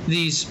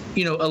these,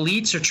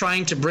 elites are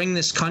trying to bring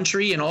this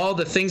country and all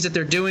the things that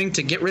they're doing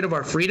to get rid of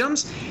our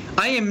freedoms,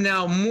 I am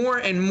now more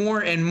and more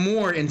and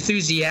more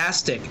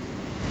enthusiastic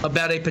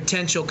about a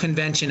potential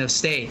convention of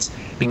states.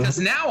 Because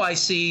now I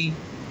see,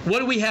 what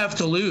do we have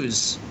to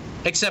lose?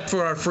 Except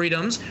for our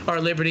freedoms,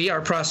 our liberty,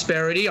 our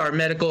prosperity, our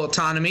medical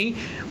autonomy,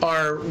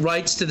 our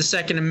rights to the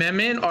Second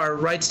Amendment, our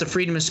rights to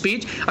freedom of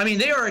speech. I mean,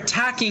 they are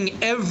attacking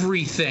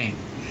everything.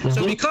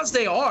 So because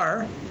they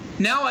are,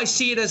 now I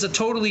see it as a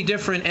totally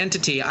different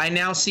entity. I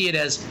now see it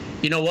as,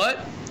 you know what?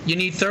 You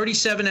need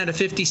 37 out of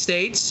 50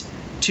 states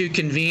to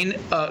convene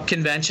a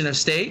convention of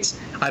states.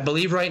 I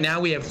believe right now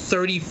we have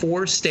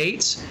 34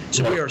 states,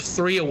 so we are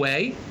 3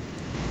 away.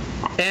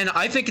 And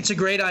I think it's a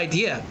great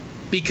idea,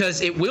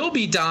 because it will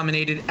be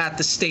dominated at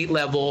the state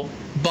level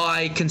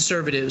by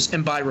conservatives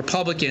and by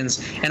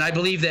Republicans. And I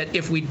believe that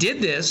if we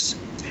did this,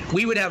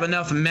 we would have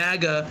enough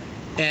MAGA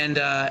and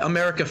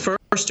America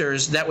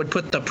Firsters that would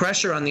put the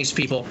pressure on these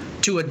people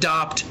to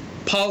adopt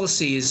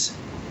policies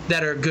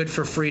that are good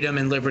for freedom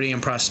and liberty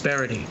and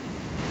prosperity.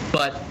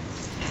 But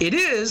it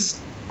is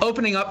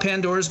opening up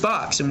Pandora's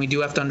box, and we do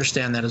have to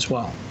understand that as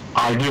well.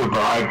 I do, but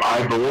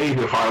I believe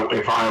if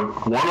I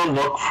want to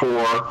look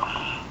for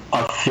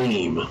a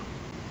theme,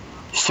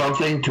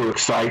 something to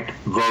excite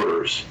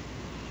voters,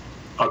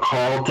 a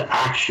call to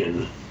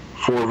action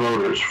for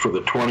voters for the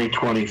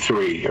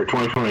 2023 or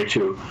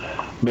 2022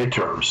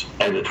 midterms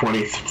and the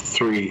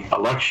 23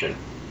 election,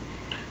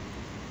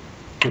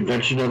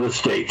 Convention of the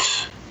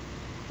States,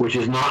 which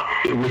is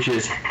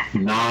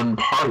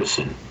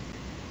nonpartisan.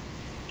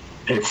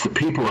 It's the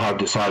people who have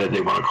decided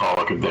they want to call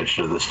a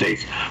Convention of the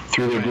States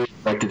through their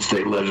elected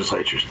state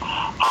legislatures.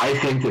 I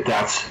think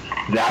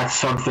that's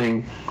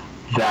something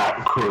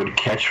that could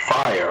catch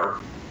fire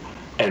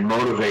and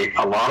motivate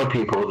a lot of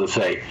people to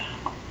say,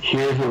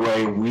 here's the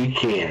way we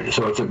can.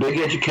 So it's a big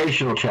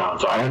educational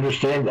challenge. I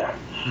understand that.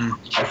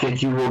 I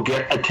think you will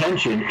get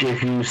attention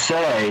if you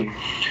say,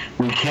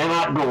 we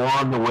cannot go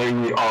on the way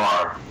we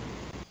are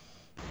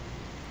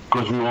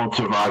because we won't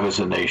survive as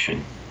a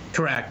nation.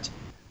 Correct.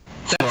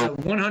 That's a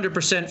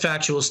 100%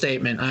 factual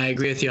statement. I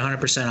agree with you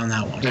 100% on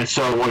that one. And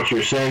so what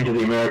you're saying to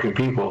the American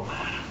people,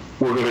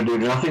 we're going to do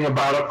nothing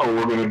about it or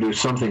we're going to do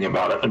something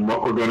about it. And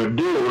what we're going to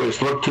do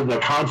is look to the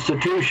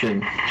Constitution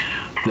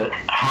that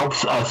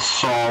helps us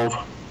solve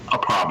a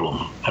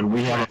problem. And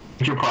we have a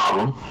major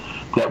problem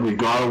that we've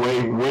gone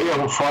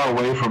way far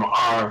away from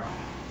our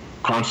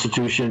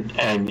Constitution,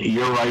 and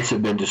your rights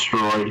have been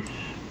destroyed.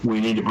 We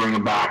need to bring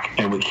them back,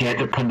 and we can't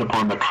depend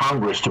upon the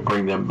Congress to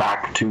bring them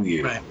back to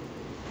you. Right.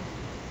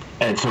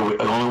 And so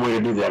the only way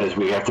to do that is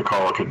we have to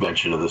call a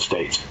Convention of the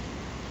States.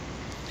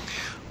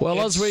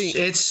 Well,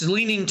 it's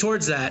leaning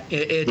towards that.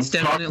 It's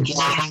definitely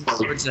leaning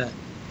towards that.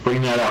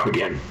 Bring that up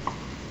again.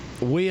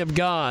 We have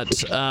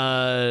got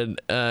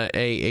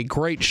a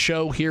great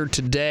show here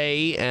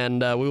today,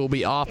 and we will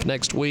be off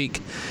next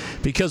week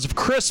because of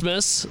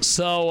Christmas.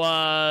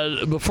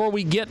 So before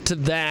we get to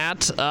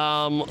that,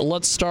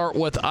 let's start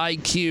with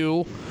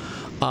IQ.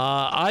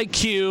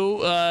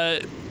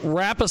 IQ,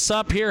 wrap us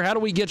up here. How do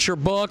we get your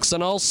books?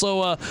 And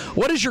also,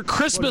 what is your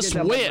Christmas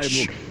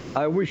wish?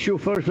 I wish you,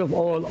 first of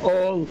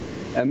all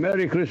a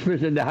Merry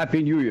Christmas and a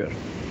Happy New Year.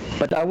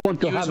 But I want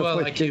to have a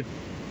question.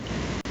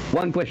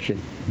 One question.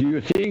 Do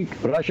you think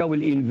Russia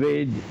will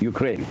invade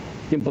Ukraine?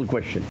 Simple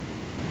question.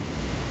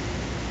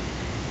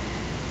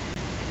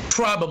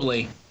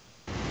 Probably.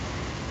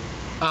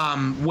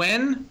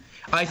 When?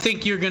 I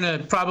think you're going to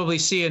probably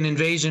see an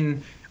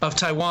invasion of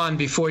Taiwan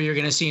before you're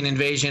going to see an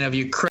invasion of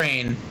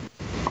Ukraine.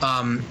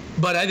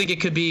 But I think it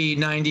could be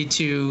 90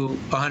 to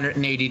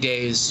 180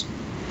 days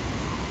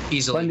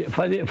easily.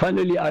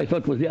 Finally, I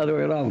thought it was the other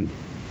way around.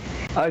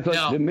 I thought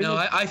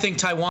I think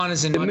Taiwan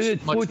is in the much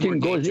minute more Putin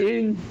goes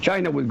in,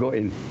 China will go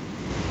in.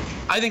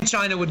 I think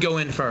China would go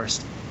in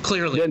first,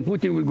 clearly. Then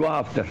Putin will go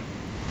after.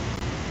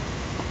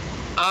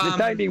 The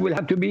timing will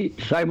have to be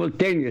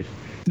simultaneous.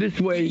 This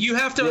way, you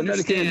have to the American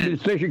understand.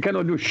 administration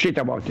cannot do shit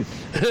about it.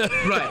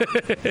 Right.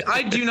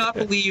 I do not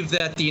believe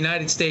that the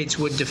United States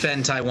would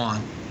defend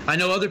Taiwan. I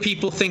know other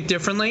people think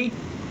differently,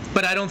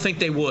 but I don't think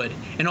they would.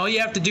 And all you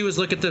have to do is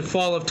look at the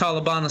fall of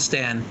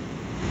Talibanistan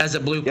as a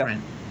blueprint.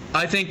 Yep.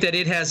 I think that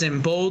it has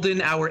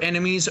emboldened our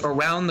enemies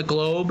around the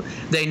globe.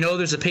 They know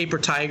there's a paper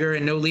tiger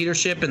and no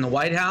leadership in the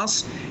White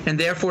House, and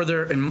therefore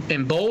they're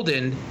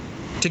emboldened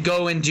to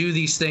go and do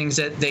these things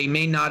that they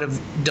may not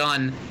have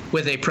done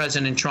with a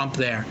President Trump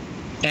there.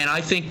 And I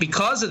think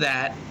because of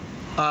that,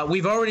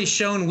 we've already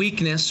shown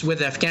weakness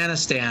with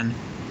Afghanistan.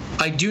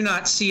 I do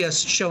not see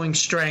us showing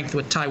strength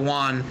with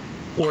Taiwan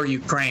or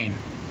Ukraine.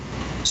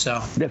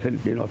 So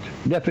Definitely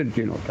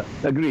not.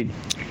 Agreed.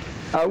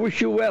 I wish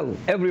you well,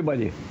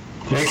 everybody.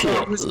 Thank you.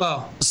 As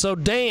well. So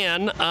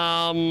Dan,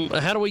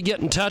 how do we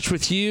get in touch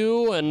with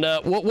you? And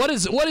what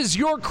is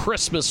your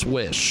Christmas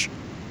wish?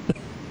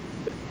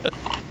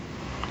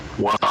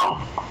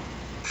 Wow.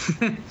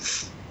 Come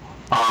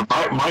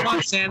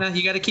on, Santa,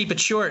 you got to keep it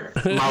short.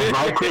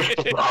 My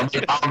Christmas,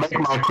 I'll make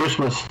my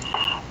Christmas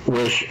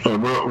wish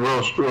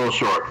real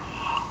short.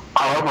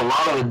 I hope a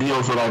lot of the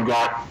deals that I've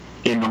got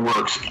in the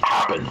works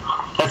happen.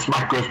 That's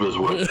my Christmas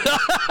wish.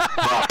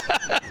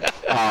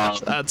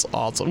 But, that's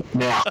awesome.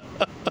 Now,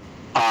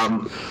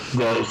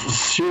 the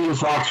shoes and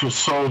socks for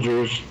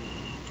soldiers,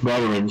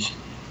 veterans.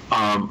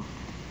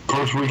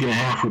 First week and a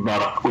half,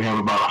 we have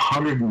about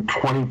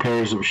 120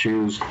 pairs of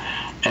shoes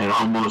and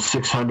almost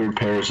 600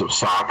 pairs of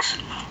socks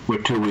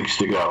with 2 weeks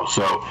to go.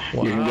 So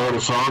You can go to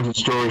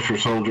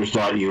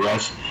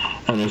songsandstoriesforsoldiers.us,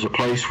 and there's a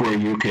place where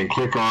you can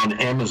click on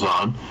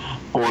Amazon,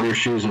 order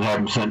shoes, and have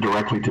them sent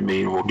directly to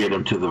me, and we'll get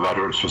them to the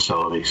veterans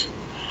facilities.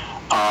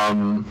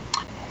 My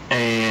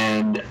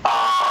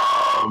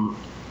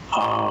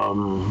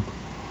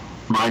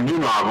new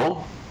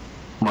novel,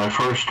 my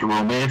first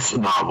romance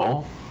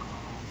novel,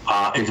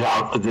 is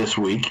out this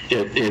week.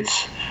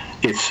 It's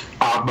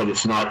out, but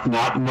it's not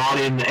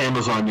in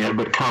Amazon yet,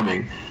 but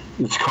coming.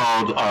 It's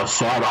called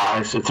Sad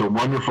Eyes. It's a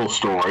wonderful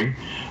story,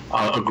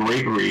 a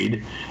great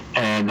read,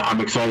 and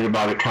I'm excited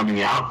about it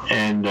coming out.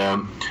 And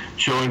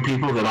showing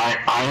people that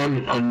I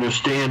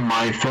understand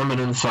my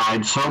feminine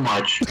side so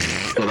much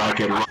that I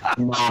can write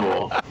a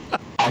novel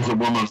as a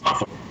woman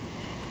author.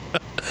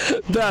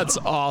 That's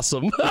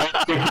awesome.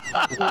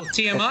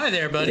 TMI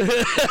there, buddy.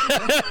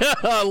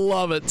 I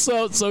love it.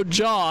 So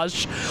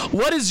Josh,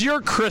 what is your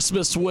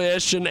Christmas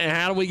wish, and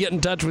how do we get in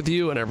touch with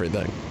you and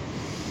everything?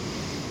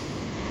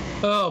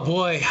 Oh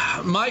boy,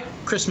 my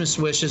Christmas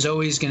wish is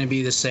always going to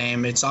be the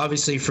same. It's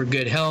obviously for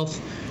good health,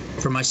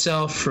 for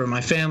myself, for my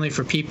family,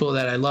 for people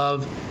that I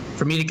love,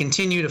 for me to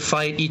continue to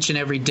fight each and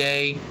every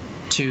day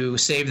to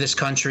save this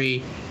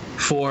country,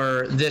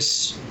 for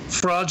this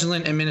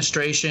fraudulent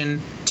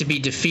administration to be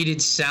defeated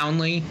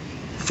soundly,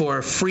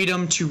 for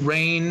freedom to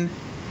reign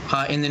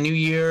in the new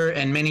year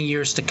and many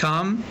years to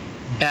come,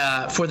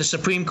 for the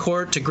Supreme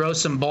Court to grow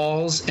some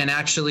balls and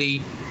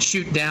actually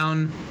shoot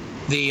down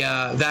the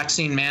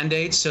vaccine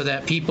mandates so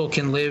that people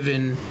can live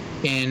in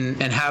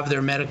and have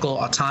their medical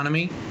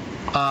autonomy,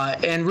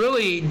 and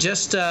really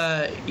just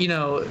to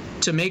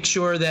make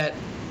sure that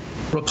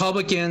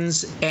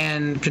Republicans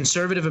and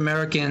conservative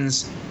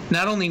Americans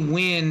not only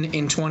win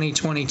in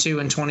 2022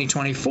 and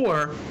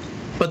 2024,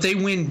 but they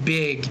win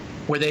big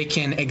where they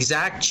can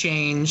exact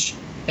change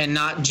and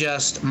not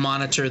just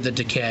monitor the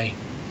decay.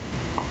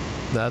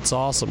 That's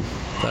awesome.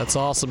 That's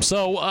awesome.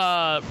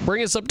 So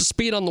bring us up to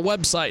speed on the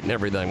website and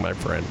everything, my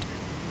friend.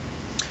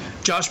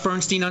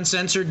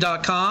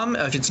 JoshBernsteinUncensored.com.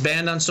 If it's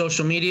banned on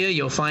social media,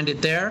 you'll find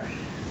it there.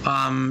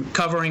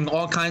 Covering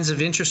all kinds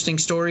of interesting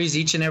stories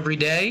each and every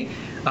day.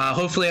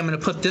 Hopefully I'm going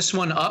to put this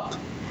one up,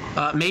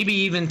 maybe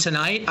even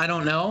tonight. I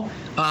don't know.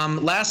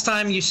 Last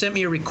time you sent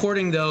me a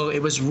recording, though,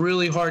 it was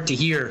really hard to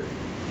hear.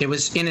 It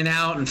was in and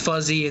out and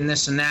fuzzy and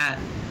this and that.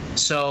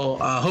 So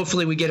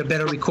hopefully we get a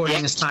better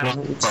recording this time.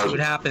 We'll see what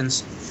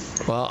happens.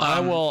 Well, I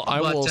will.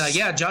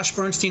 Yeah,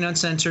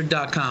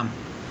 JoshBernsteinUncensored.com.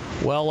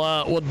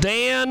 Well,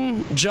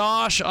 Dan,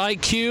 Josh,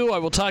 IQ, I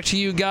will talk to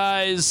you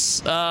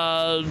guys.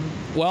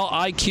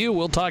 IQ,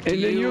 we'll talk to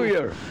you in the new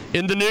year.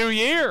 In the new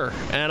year,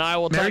 and I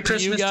will Merry talk to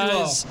Christmas you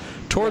guys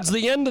towards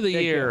the end of the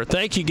year.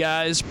 Thank you,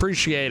 guys.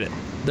 Appreciate it.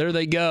 There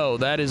they go.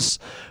 That is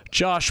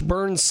Josh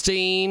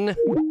Bernstein,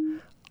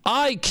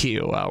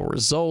 IQ, our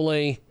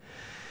Rizzoli.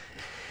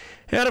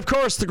 And, of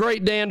course, the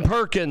great Dan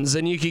Perkins.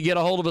 And you can get a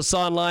hold of us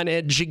online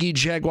at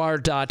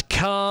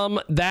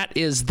JiggyJaguar.com. That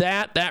is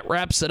that. That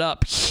wraps it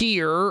up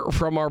here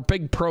from our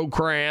big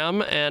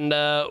program. And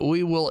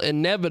we will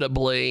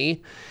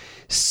inevitably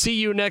see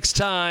you next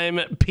time.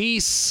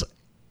 Peace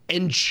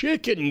and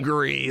chicken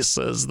grease,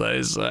 as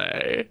they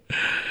say.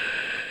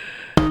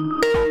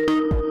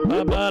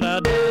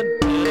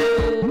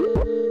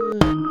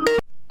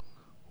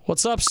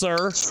 What's up,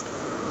 sir?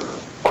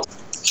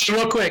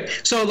 Real quick.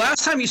 So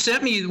last time you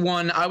sent me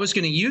one, I was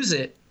going to use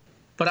it,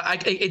 but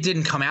it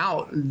didn't come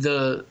out.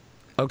 The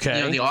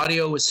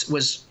audio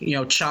was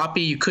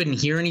choppy. You couldn't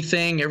hear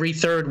anything. Every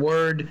third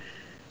word.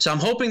 So I'm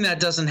hoping that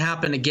doesn't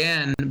happen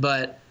again.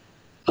 But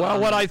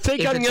what I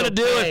think I'm going to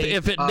do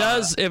if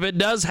it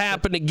does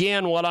happen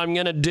again, what I'm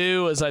going to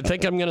do is I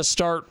think I'm going to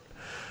start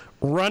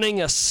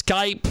running a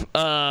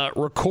Skype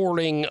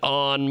recording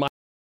on my.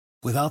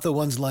 Without the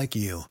ones like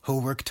you,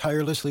 who work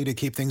tirelessly to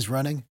keep things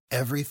running,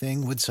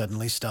 everything would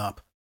suddenly stop.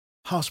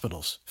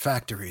 Hospitals,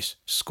 factories,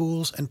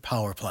 schools, and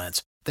power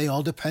plants, they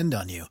all depend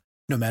on you.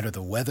 No matter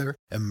the weather,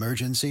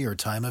 emergency, or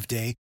time of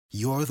day,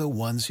 you're the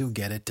ones who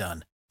get it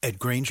done. At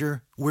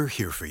Grainger, we're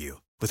here for you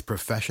with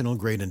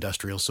professional-grade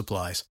industrial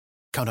supplies.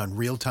 Count on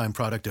real-time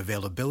product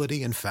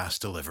availability and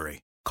fast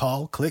delivery.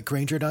 Call, click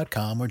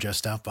Grainger.com, or just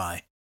stop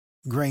by.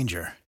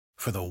 Grainger,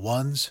 for the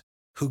ones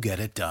who get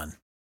it done.